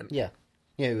Broadbent. Yeah.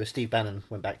 You know, Steve Bannon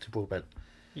went back to Broadbent.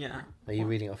 Yeah. Are you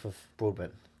reading off of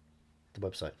Broadbent, the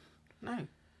website? No.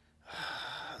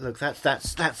 Look,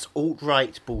 that's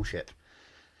alt-right bullshit.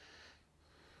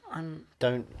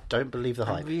 Don't believe the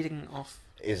I'm hype. reading off.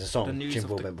 Is a the song news Jim of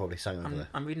the- Broadbent probably sang over there.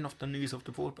 I'm reading off the news of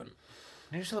the Broadbent.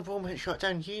 News on the Broadbent shut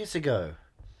down years ago.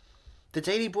 The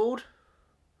Daily Broad?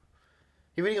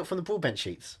 You're reading it from the Broadbent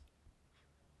sheets.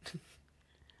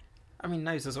 I mean,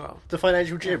 those as well. The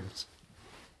financial gyms.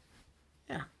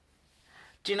 Yeah.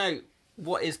 Do you know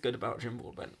what is good about Jim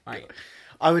Broadbent? Right.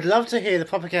 I would love to hear the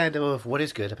propaganda of what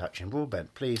is good about Jim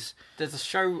Broadbent, please. There's a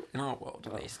show in our world,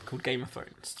 at least, called Game of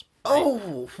Thrones.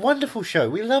 Oh, wonderful show.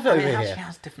 We love it And over it actually here.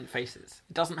 has different faces.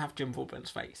 It doesn't have Jim Broadbent's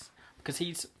face because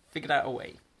he's figured out a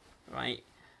way, right,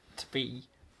 to be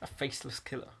a faceless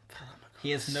killer.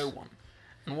 He has no one,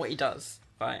 and what he does,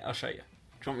 right? I'll show you. Do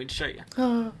you want me to show you? Do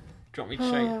you want me to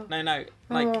show you? No.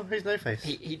 Like Oh, he's no face.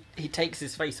 he takes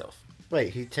his face off.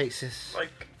 Wait, he takes his Like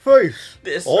face.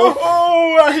 this.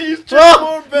 Oh, he's Jim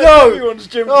Oh, Broadbent. no! Everyone's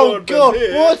Jim Oh, Broadbent God,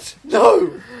 here. what?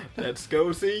 No! Let's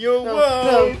go see your No,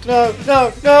 world.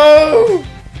 no!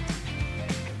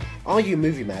 Are You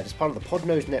Movie Mad is part of the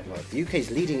Podnose Network, the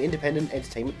UK's leading independent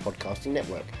entertainment podcasting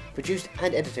network. Produced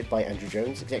and edited by Andrew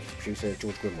Jones, executive producer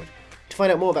George Grimwood. To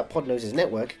find out more about Podnose's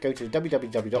network, go to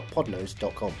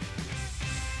www.podnose.com.